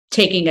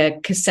taking a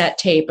cassette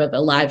tape of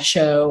a live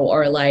show,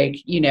 or like,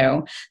 you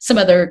know, some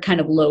other kind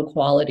of low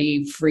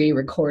quality free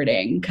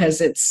recording, because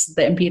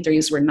the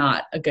MP3s were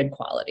not a good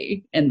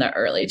quality in the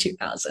early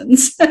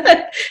 2000s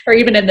or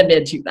even in the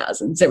mid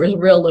 2000s. It was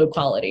real low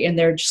quality, and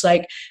they're just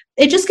like,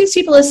 it just gives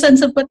people a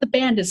sense of what the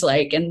band is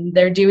like, and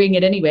they're doing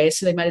it anyway,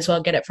 so they might as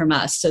well get it from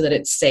us so that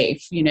it's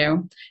safe, you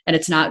know, and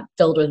it's not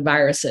filled with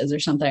viruses or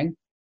something.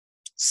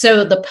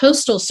 So the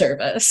Postal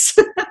Service,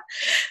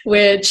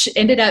 which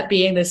ended up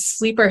being this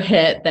sleeper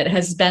hit that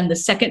has been the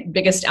second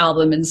biggest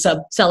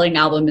selling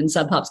album in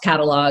Sub Pop's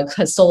catalog,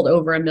 has sold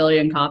over 1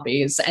 million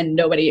copies, and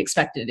nobody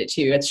expected it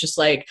to. It's just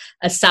like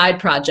a side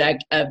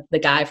project of the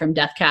guy from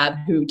Death Cab,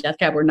 who Death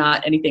Cab were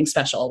not anything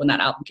special when that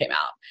album came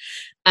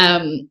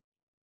out.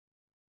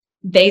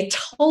 They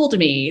told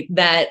me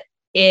that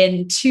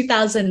in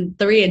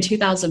 2003 and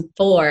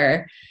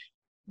 2004,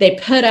 they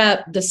put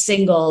up the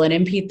single, an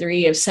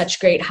MP3 of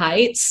Such Great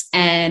Heights,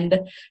 and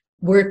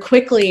were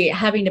quickly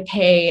having to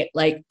pay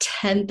like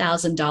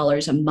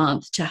 $10,000 a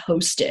month to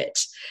host it.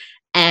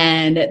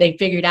 And they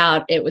figured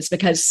out it was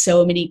because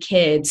so many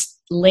kids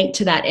link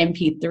to that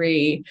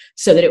MP3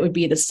 so that it would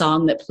be the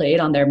song that played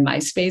on their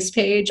MySpace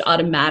page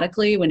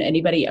automatically when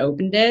anybody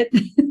opened it,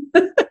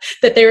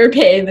 that they were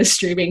paying the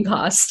streaming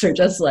costs for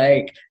just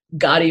like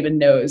God even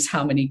knows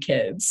how many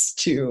kids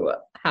to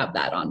have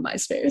that on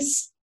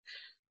MySpace.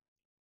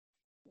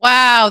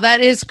 Wow,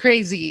 that is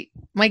crazy.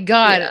 My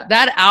God, Yeah.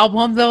 that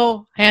album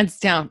though, hands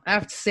down, I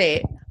have to say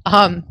it.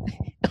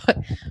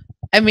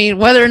 I mean,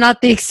 whether or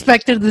not they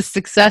expected the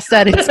success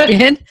that it's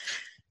been,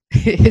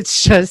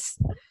 it's just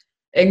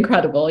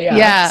Incredible. Yeah.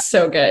 yeah.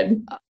 So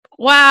good.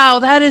 Wow,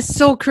 that is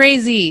so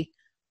crazy.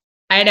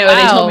 I know. When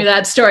they told me Wow.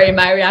 that story,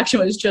 my reaction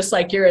was just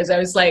like yours. I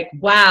was like,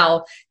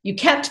 wow, you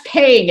kept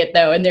paying it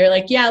though. And they're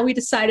like, yeah, we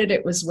decided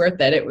it was worth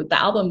it.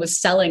 The album was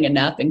selling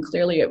enough and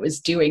clearly it was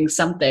doing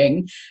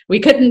something. We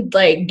couldn't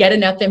like get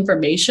enough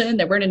information.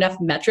 There weren't enough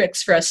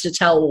metrics for us to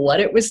tell what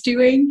it was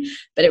doing,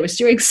 but it was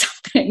doing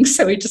something.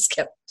 So we just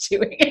kept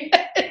doing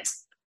it.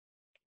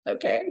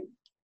 Okay.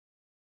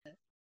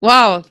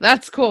 Wow,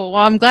 that's cool.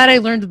 Well, I'm glad I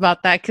learned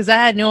about that because I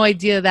had no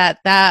idea that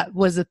that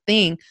was a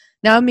thing.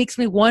 Now it makes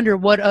me wonder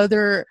what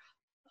other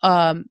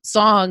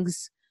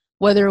songs,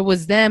 whether it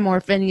was them or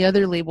if any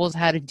other labels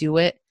had to do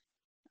it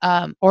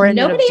or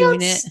ended up Nobody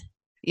doing it. else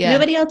Yeah,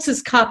 Nobody else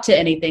has copped to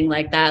anything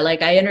like that.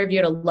 Like I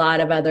interviewed a lot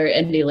of other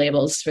indie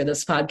labels for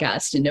this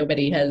podcast and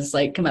nobody has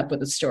like come up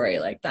with a story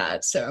like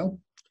that. So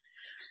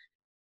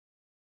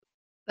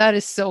that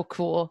is so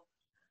cool.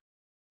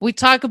 We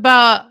talk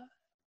about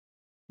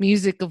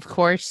music, of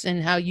course,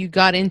 and how you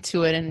got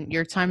into it and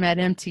your time at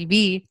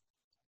MTV.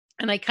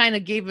 And I kind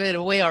of gave it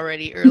away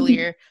already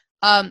earlier.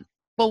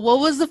 But what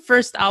was the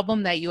first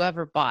album that you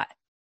ever bought?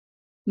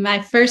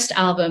 my first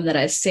album that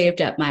I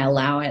saved up my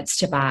allowance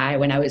to buy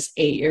when I was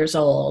 8 years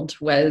old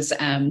was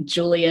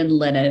Julian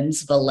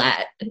Lennon's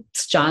Valette.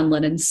 It's John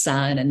Lennon's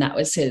son, and that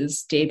was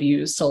his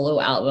debut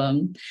solo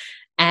album.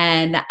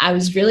 And I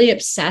was really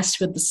obsessed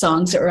with the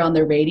songs that were on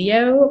the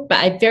radio, but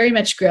I very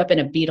much grew up in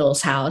a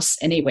Beatles house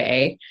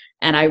anyway.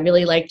 And I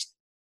really liked,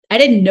 I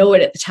didn't know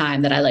it at the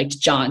time that I liked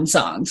John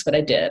songs, but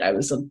I did. I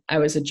was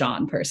a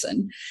John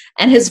person.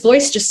 And his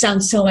voice just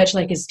sounds so much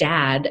like his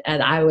dad.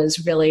 And I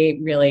was really,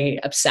 really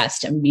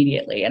obsessed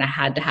immediately. And I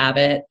had to have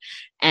it.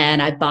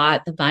 And I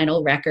bought the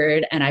vinyl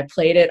record and I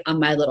played it on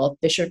my little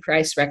Fisher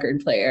Price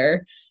record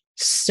player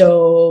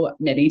so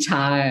many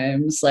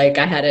times. Like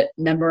I had it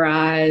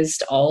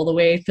memorized all the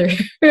way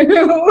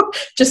through,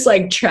 just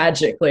like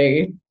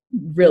tragically,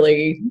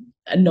 really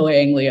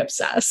annoyingly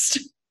obsessed.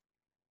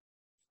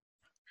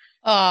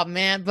 Oh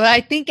man, but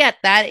I think at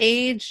that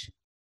age,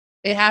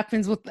 it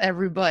happens with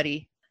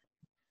everybody.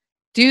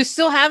 Do you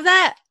still have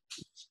that?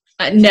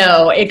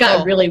 No, it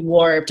got Oh, really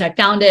warped. I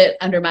found it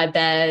under my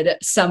bed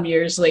some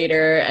years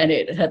later and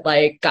it had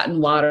like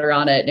gotten water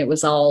on it and it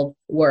was all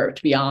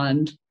warped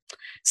beyond.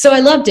 So I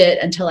loved it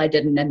until I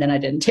didn't, and then I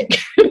didn't take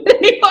care of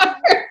it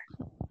anymore.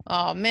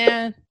 oh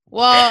man.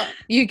 Well,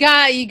 you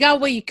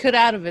got what you could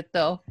out of it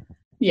though.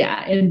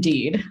 Yeah,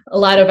 indeed. A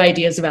lot of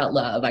ideas about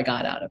love I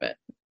got out of it.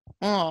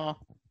 Oh,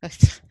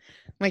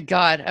 my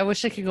God. I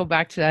wish I could go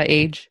back to that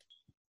age.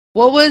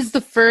 What was the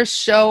first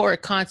show or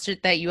concert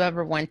that you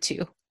ever went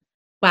to?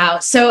 Wow.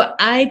 So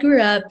I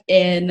grew up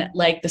in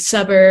like the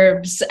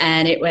suburbs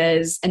and it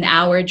was an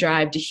hour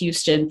drive to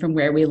Houston from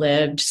where we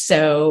lived.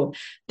 So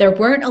there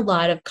weren't a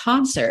lot of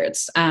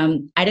concerts. I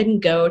didn't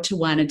go to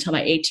one until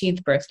my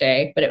 18th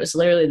birthday, but it was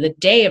literally the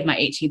day of my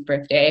 18th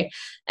birthday.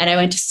 And I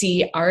went to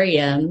see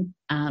REM,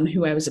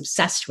 who I was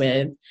obsessed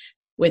with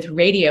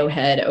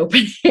Radiohead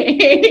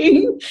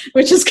opening,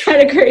 which is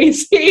kind of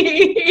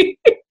crazy.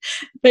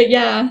 But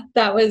yeah,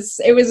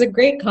 it was a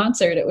great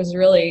concert. It was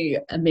really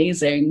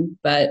amazing,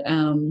 but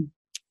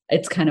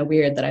it's kind of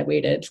weird that I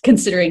waited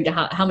considering to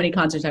how many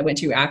concerts I went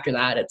to after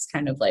that. It's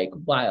kind of like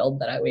wild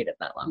that I waited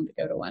that long to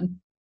go to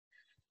one.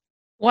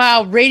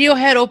 Wow,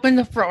 Radiohead opened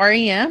up for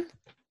REM?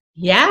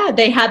 Yeah,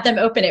 they had them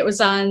open. It was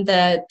on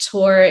the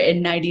tour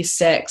in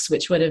 96,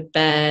 which would have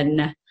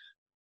been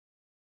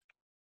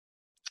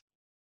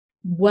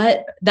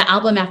what the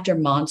album after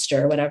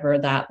Monster, whatever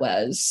that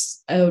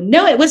was. Oh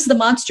no, it was the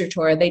Monster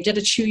tour. They did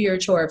a 2-year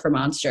tour for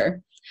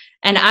Monster.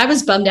 And I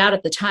was bummed out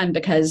at the time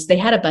because they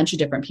had a bunch of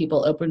different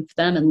people open for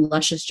them, and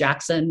Luscious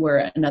Jackson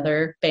were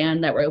another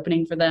band that were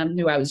opening for them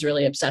who I was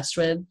really obsessed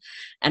with.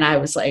 And I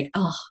was like,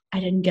 oh,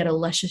 I didn't get a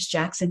Luscious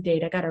Jackson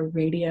date. I got a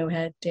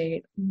Radiohead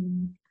date.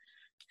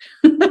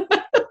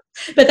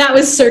 But that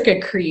was circa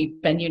Creep,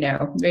 and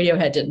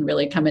Radiohead didn't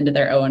really come into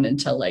their own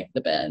until like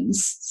the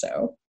Bends.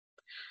 So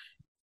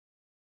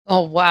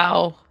Oh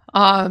wow.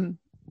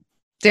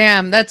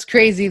 Damn, that's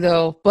crazy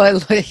though.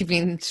 But like, I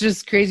mean, it's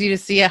just crazy to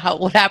see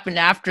what happened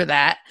after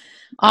that.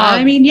 I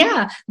Um, mean,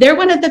 yeah, they're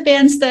one of the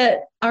bands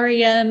that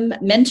REM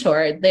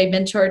mentored. They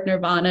mentored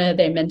Nirvana,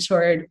 they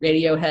mentored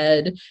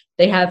Radiohead.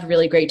 They have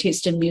really great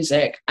taste in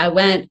music. I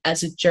went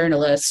as a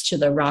journalist to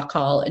the Rock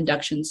Hall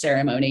induction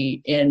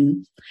ceremony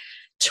in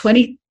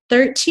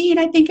 2013,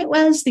 I think it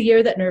was, the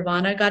year that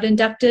Nirvana got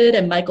inducted,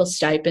 and Michael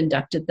Stipe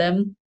inducted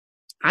them.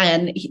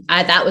 And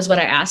that was what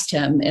I asked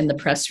him in the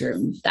press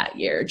room that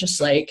year. Just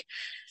like,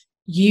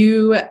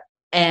 you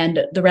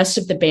And the rest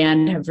of the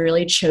band have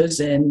really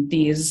chosen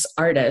these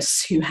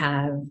artists who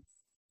have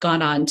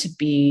gone on to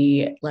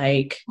be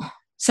like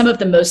some of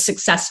the most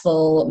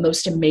successful,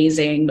 most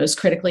amazing, most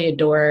critically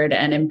adored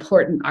and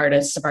important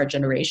artists of our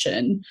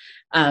generation.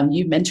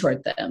 You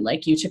mentored them,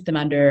 like you took them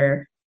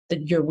under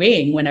your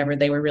wing whenever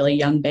they were really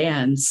young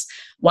bands.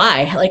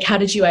 Why? Like, how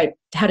did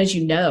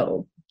you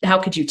know? How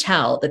could you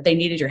tell that they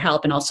needed your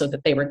help and also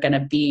that they were going to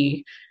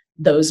be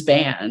those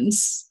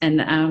bands?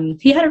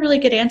 And he had a really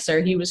good answer.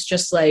 He was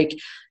just like,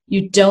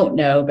 you don't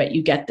know, but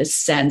you get this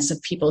sense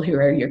of people who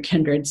are your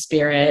kindred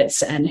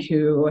spirits and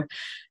who,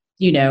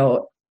 you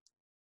know,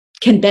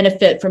 can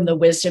benefit from the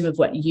wisdom of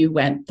what you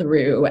went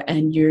through,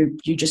 and you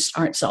just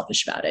aren't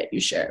selfish about it. You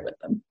share it with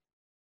them.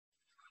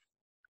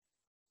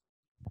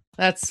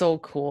 That's so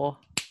cool.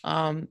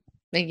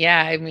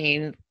 Yeah, I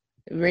mean,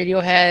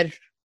 Radiohead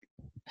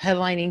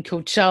headlining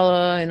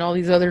Coachella and all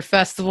these other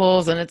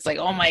festivals, and it's like,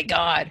 oh my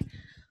God.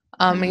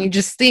 And you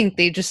just think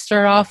they just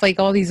start off like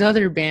all these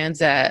other bands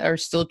that are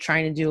still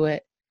trying to do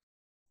it.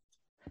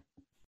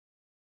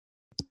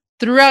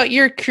 Throughout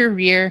your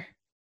career,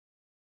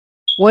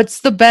 what's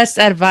the best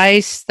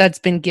advice that's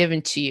been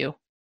given to you?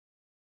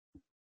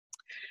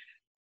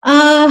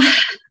 I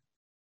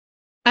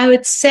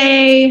would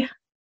say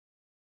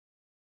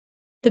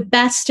the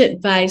best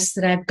advice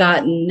that I've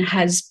gotten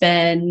has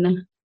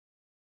been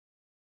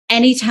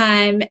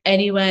anytime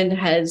anyone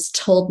has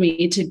told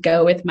me to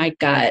go with my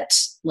gut,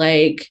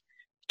 like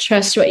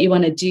trust what you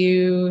want to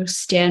do,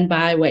 stand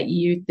by what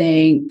you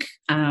think,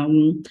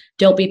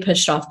 don't be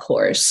pushed off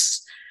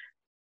course,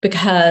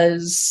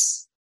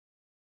 because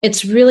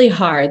it's really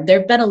hard. There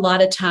have been a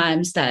lot of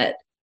times in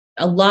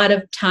a lot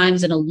of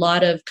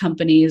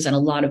companies and a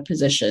lot of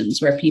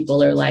positions where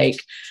people are like,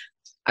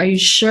 are you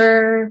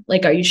sure?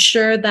 Like, are you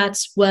sure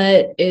that's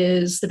what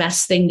is the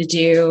best thing to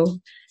do?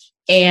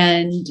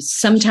 And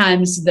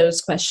sometimes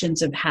those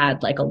questions have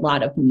had like a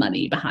lot of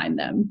money behind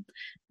them.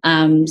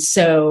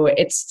 So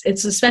it's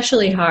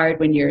especially hard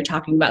when you're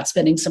talking about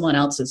spending someone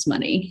else's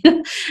money,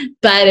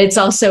 but it's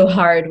also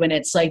hard when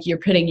it's like you're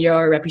putting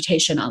your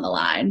reputation on the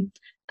line.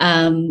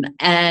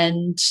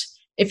 And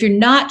if you're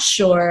not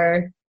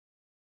sure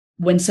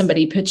when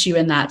somebody puts you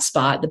in that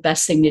spot, the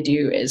best thing to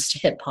do is to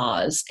hit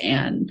pause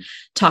and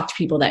talk to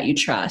people that you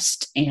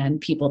trust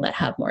and people that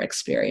have more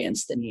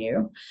experience than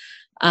you.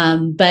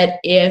 But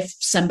if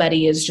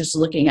somebody is just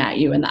looking at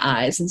you in the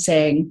eyes and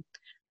saying,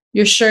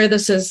 you're sure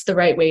this is the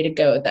right way to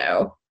go,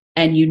 though,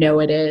 and you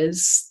know it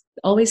is,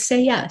 always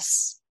say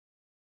yes.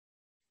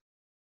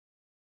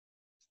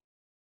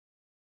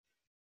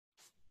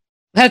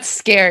 That's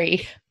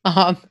scary.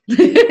 Right?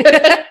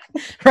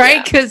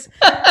 Because,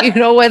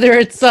 whether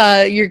it's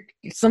your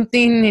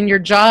something in your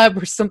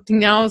job or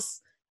something else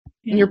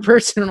in your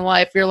personal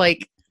life, you're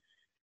like,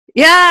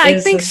 yeah, I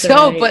think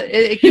so, right? But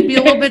it can be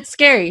a little bit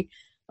scary.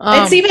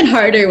 It's even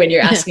harder when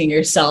you're asking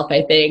yourself,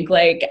 I think.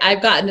 Like,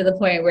 I've gotten to the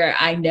point where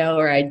I know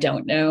or I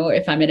don't know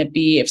if I'm going to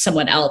be, if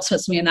someone else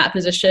puts me in that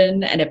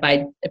position. And if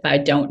I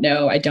don't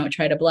know, I don't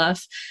try to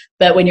bluff.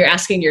 But when you're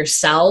asking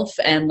yourself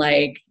and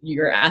like,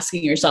 you're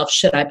asking yourself,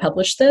 should I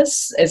publish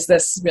this? Is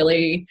this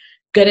really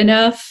good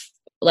enough?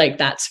 Like,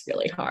 that's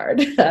really hard.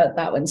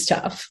 That one's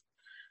tough.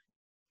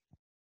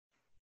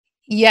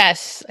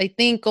 Yes. I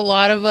think a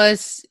lot of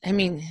us, I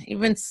mean,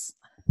 even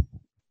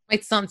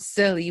might sound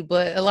silly,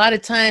 but a lot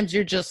of times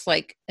you're just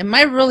like, am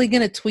I really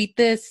going to tweet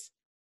this?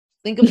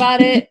 Think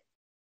about it.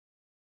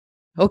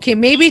 Okay,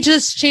 maybe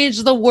just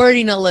change the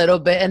wording a little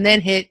bit and then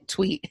hit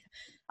tweet.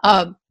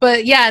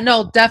 But yeah,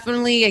 no,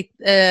 definitely.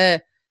 I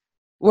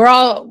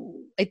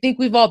think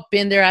we've all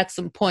been there at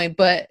some point,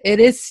 but it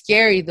is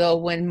scary though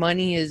when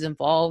money is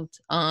involved.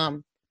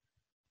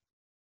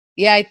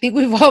 Yeah, I think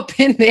we've all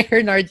been there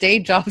in our day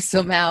jobs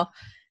somehow.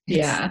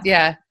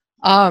 Yeah.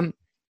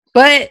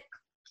 But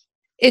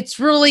it's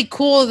really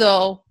cool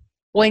though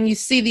when you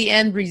see the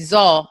end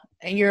result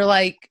and you're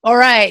like, all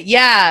right,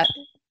 yeah,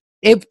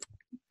 it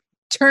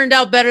turned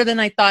out better than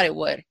I thought it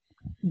would.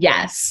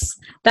 Yes.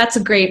 That's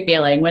a great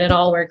feeling when it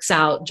all works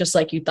out just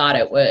like you thought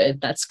it would.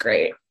 That's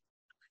great.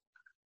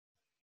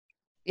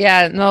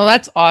 Yeah, no,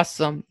 that's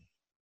awesome.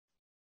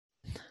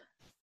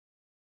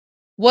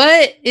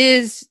 What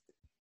is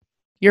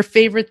your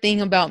favorite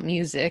thing about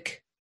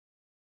music?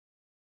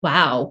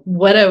 Wow,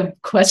 what a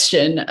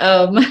question.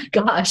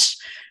 Gosh.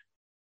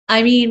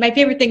 I mean, my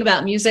favorite thing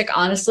about music,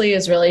 honestly,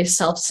 is really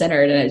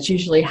self-centered, and it's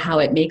usually how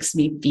it makes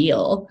me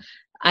feel.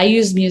 I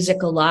use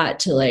music a lot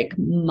to like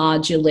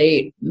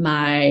modulate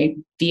my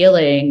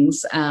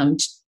feelings,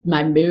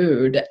 my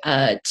mood,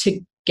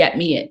 to get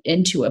me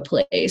into a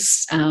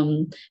place,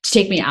 to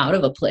take me out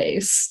of a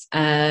place.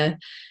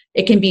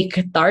 It can be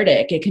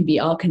cathartic, it can be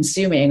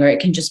all-consuming, or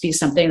it can just be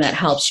something that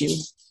helps you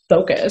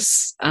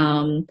focus.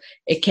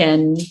 It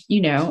can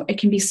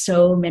be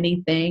so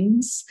many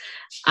things.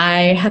 I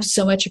have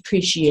so much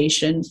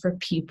appreciation for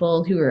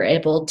people who are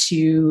able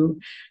to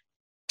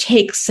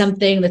take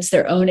something that's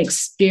their own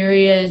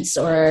experience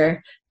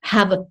or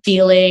have a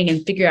feeling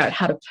and figure out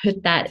how to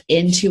put that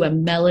into a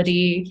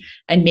melody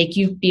and make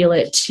you feel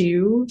it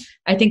too.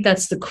 I think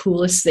that's the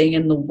coolest thing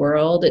in the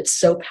world. It's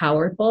so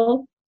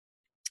powerful.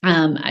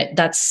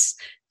 That's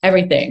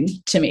everything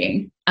to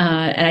me.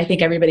 And I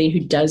think everybody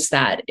who does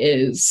that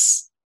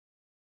is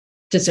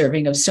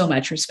deserving of so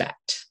much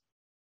respect.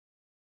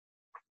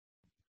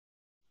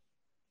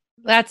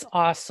 That's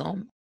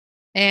awesome.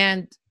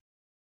 And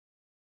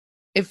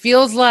it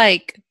feels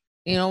like,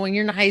 you know, when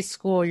you're in high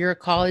school, you're a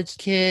college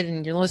kid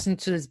and you're listening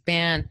to this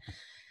band,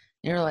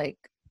 you're like,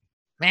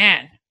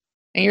 man,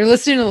 and you're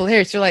listening to the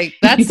lyrics, you're like,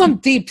 that's some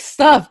deep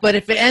stuff. But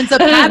if it ends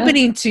up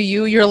happening to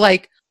you, you're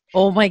like,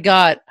 oh my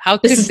God, how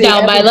could this is they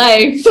now my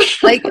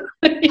life? Like,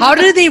 how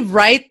did they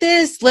write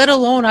this? Let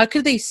alone, how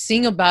could they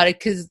sing about it?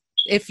 Because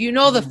if you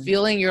know the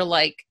feeling, you're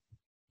like,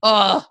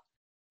 oh,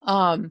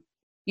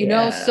 you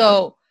know,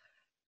 so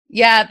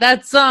yeah,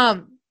 that's,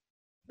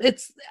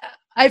 it's,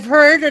 I've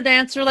heard an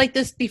answer like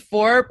this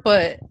before,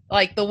 but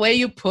like the way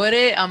you put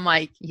it, I'm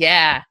like,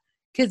 yeah,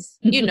 because,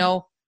 you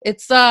know,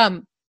 it's,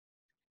 not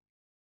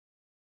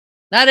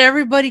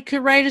everybody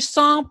could write a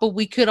song, but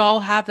we could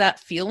all have that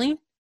feeling.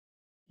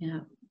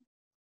 Yeah.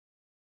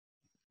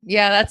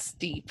 Yeah, that's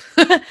deep.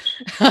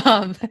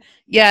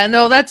 Yeah,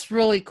 no, that's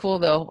really cool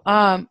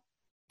though.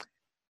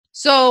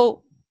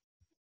 So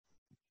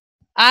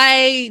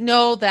I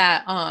know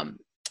that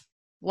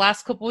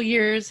last couple of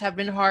years have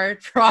been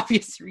hard for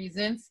obvious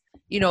reasons.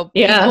 You know,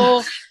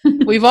 people,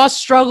 we've all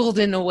struggled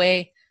in a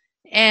way.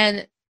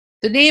 And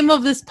the name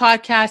of this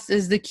podcast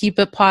is the Keep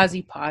It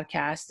Posy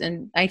podcast.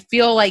 And I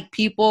feel like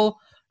people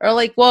are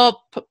like,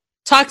 well,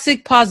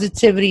 toxic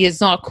positivity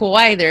is not cool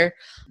either.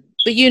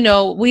 But, you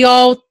know, we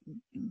all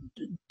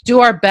do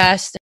our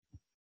best.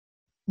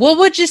 What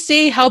would you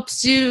say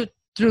helps you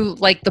through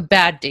like the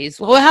bad days?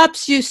 What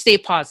helps you stay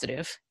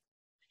positive?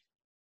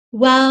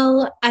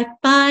 Well, I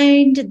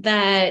find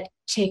that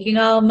taking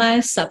all my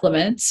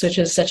supplements, which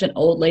is such an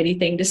old lady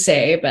thing to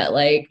say, but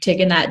like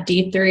taking that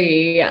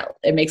D3,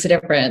 it makes a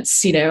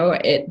difference. You know,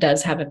 it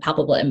does have a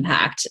palpable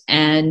impact.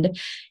 And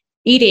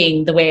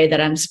eating the way that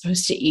I'm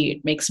supposed to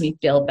eat makes me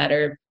feel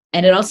better.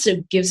 And it also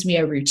gives me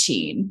a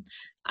routine.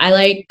 I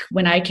like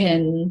when I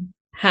can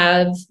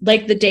have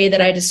like the day that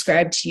I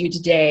described to you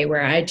today,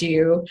 where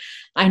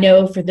I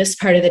know for this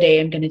part of the day,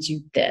 I'm going to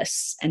do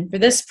this. And for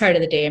this part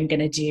of the day, I'm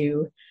going to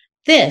do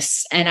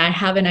this. And I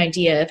have an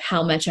idea of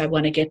how much I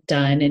want to get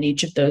done in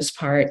each of those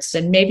parts.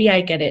 And maybe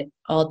I get it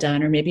all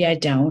done, or maybe I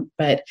don't,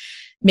 but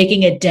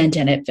making a dent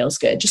in it feels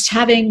good. Just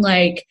having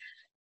like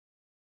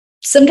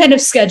some kind of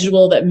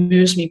schedule that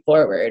moves me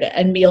forward,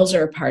 and meals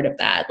are a part of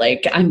that.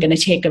 Like I'm going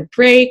to take a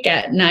break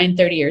at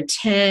 9:30 or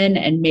 10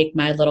 and make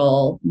my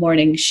little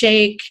morning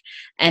shake.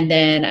 And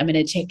then I'm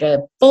going to take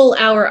a full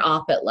hour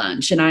off at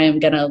lunch, and I am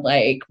going to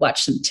like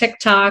watch some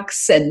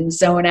TikToks and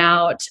zone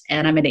out,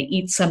 and I'm going to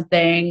eat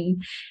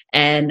something,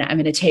 and I'm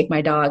going to take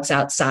my dogs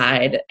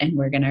outside and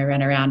we're going to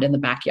run around in the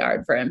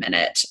backyard for a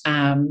minute.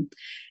 And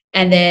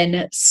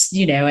then,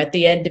 you know, at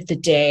the end of the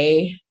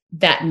day,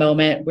 that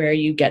moment where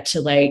you get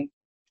to like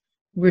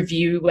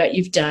review what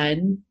you've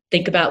done,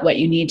 think about what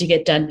you need to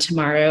get done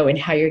tomorrow and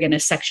how you're going to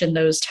section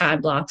those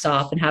time blocks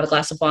off, and have a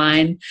glass of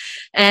wine.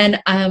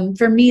 And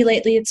for me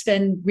lately, it's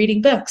been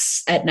reading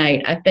books at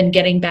night. I've been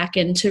getting back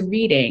into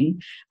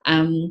reading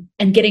and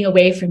getting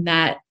away from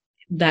that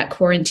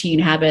quarantine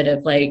habit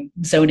of like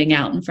zoning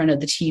out in front of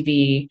the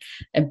TV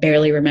and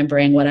barely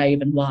remembering what I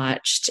even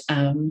watched,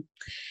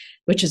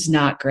 which is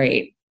not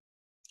great.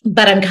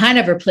 But I'm kind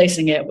of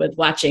replacing it with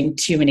watching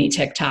too many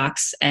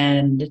TikToks,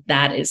 and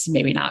that is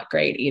maybe not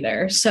great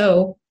either.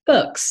 So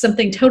books,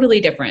 something totally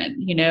different,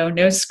 you know,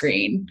 no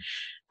screen.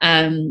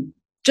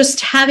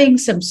 Just having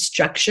some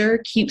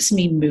structure keeps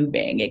me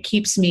moving. It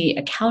keeps me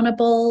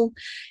accountable.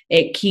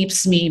 It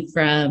keeps me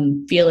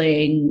from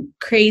feeling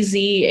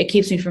crazy. It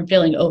keeps me from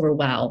feeling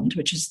overwhelmed,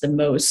 which is the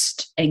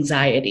most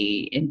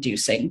anxiety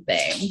inducing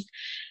thing.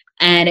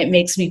 And it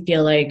makes me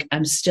feel like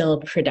I'm still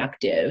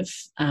productive.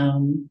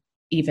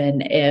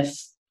 Even if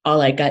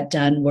all I got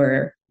done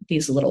were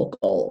these little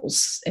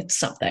goals. It's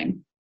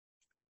something.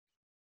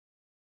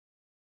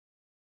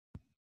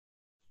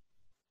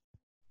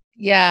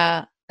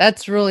 Yeah,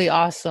 that's really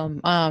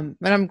awesome. And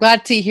I'm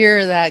glad to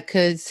hear that,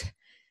 because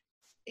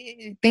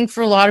I think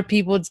for a lot of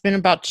people, it's been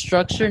about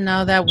structure.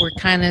 Now that we're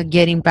kind of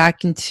getting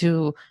back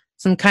into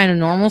some kind of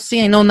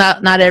normalcy, I know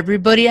not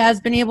everybody has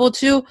been able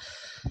to,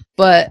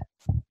 but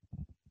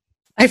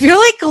I feel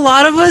like a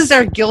lot of us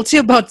are guilty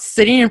about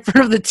sitting in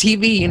front of the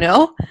TV, you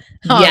know?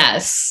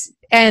 Yes.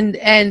 And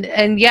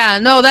yeah,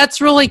 no, that's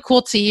really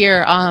cool to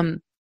hear.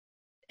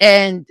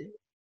 And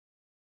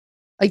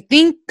I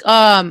think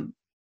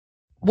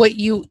what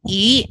you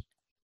eat,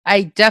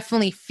 I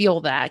definitely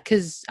feel that,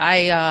 because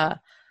I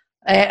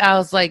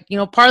was like, you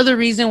know, part of the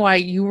reason why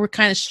you were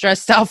kind of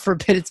stressed out for a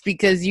bit, it's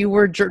because you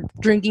were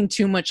drinking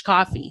too much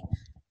coffee.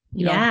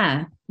 You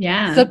know?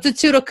 Yeah.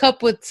 Substitute a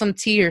cup with some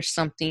tea or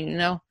something, you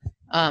know?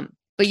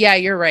 But yeah,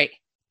 you're right.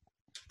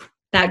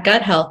 That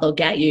gut health will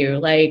get you.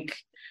 Like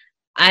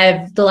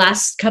the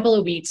last couple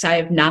of weeks,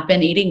 I've not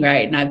been eating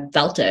right, and I've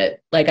felt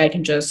it. Like I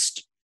can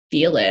just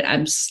feel it.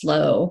 I'm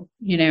slow,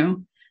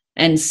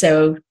 and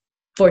so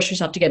force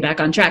yourself to get back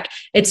on track.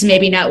 It's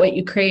maybe not what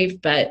you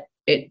crave, but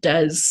it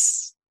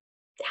does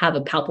have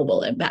a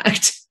palpable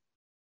impact.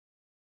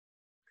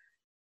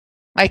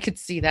 I could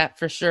see that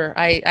for sure.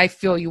 I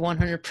feel you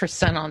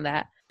 100% on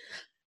that.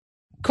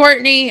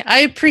 Courtney, I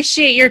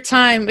appreciate your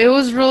time. It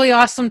was really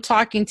awesome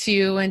talking to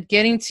you and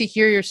getting to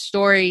hear your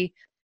story.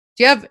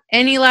 Do you have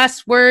any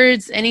last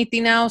words,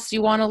 anything else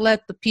you want to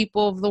let the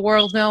people of the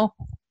world know?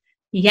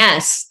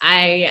 Yes,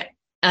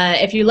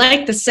 if you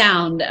like the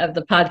sound of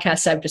the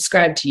podcast I've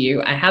described to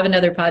you, I have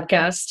another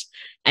podcast,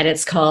 and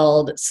it's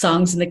called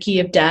Songs in the Key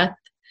of Death.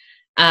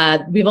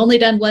 We've only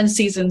done one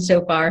season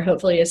so far.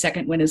 Hopefully a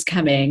second one is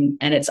coming,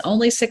 and it's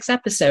only 6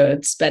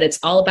 episodes, but it's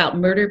all about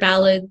murder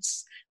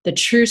ballads, the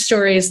true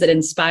stories that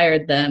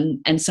inspired them,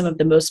 and some of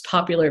the most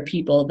popular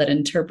people that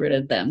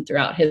interpreted them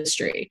throughout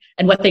history,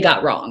 and what they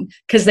got wrong,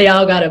 because they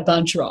all got a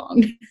bunch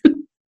wrong.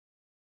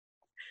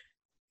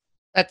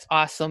 That's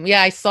awesome.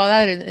 Yeah, I saw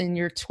that in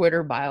your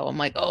Twitter bio. I'm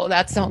like, oh,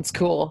 that sounds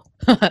cool.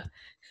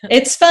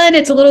 It's fun.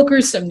 It's a little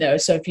gruesome, though.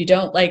 So if you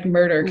don't like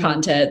murder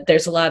content,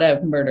 there's a lot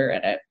of murder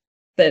in it.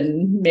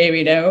 Then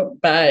maybe no,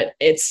 but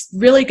it's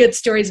really good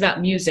stories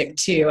about music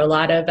too. A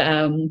lot of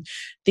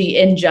the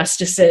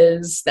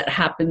injustices that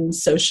happen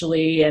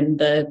socially and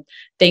the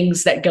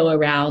things that go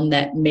around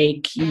that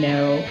make,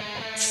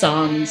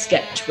 songs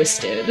get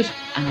twisted.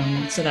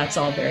 So that's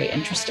all very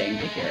interesting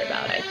to hear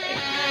about, I think.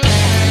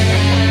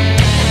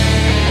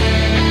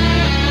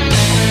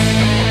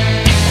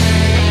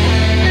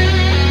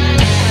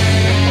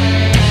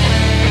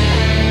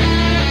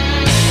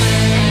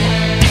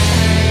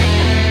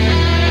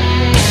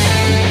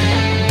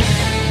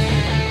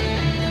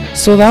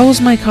 So that was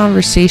my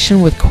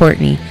conversation with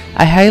Courtney.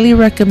 I highly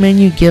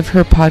recommend you give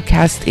her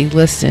podcast a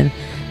listen.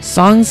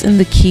 Songs in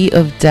the Key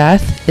of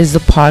Death is the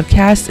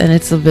podcast, and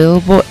it's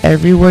available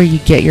everywhere you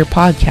get your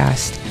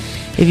podcast.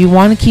 If you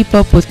want to keep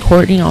up with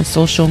Courtney on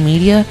social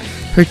media,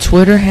 her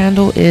Twitter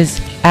handle is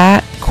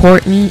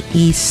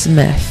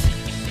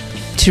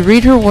 @CourtneyESmith. To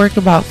read her work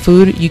about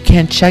food, you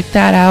can check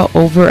that out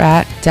over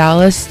at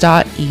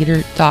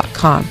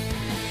dallas.eater.com.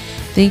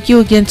 Thank you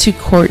again to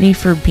Courtney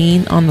for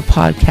being on the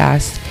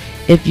podcast.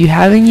 If you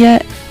haven't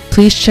yet,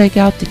 please check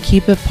out the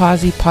Keep It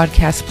Posy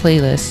podcast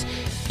playlist.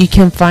 You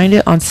can find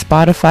it on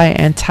Spotify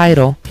and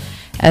Tidal.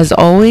 As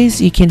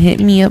always, you can hit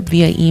me up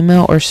via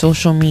email or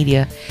social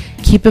media.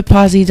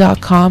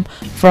 keepitposy.com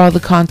for all the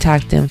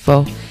contact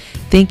info.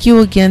 Thank you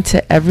again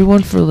to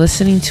everyone for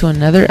listening to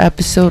another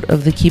episode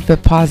of the Keep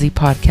It Posy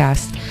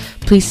podcast.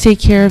 Please take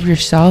care of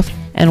yourself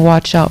and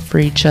watch out for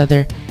each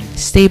other.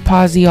 Stay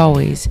posy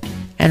always.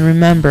 And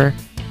remember,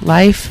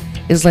 life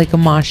is like a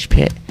mosh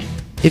pit.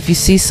 If you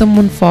see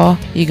someone fall,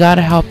 you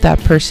gotta help that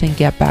person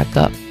get back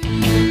up.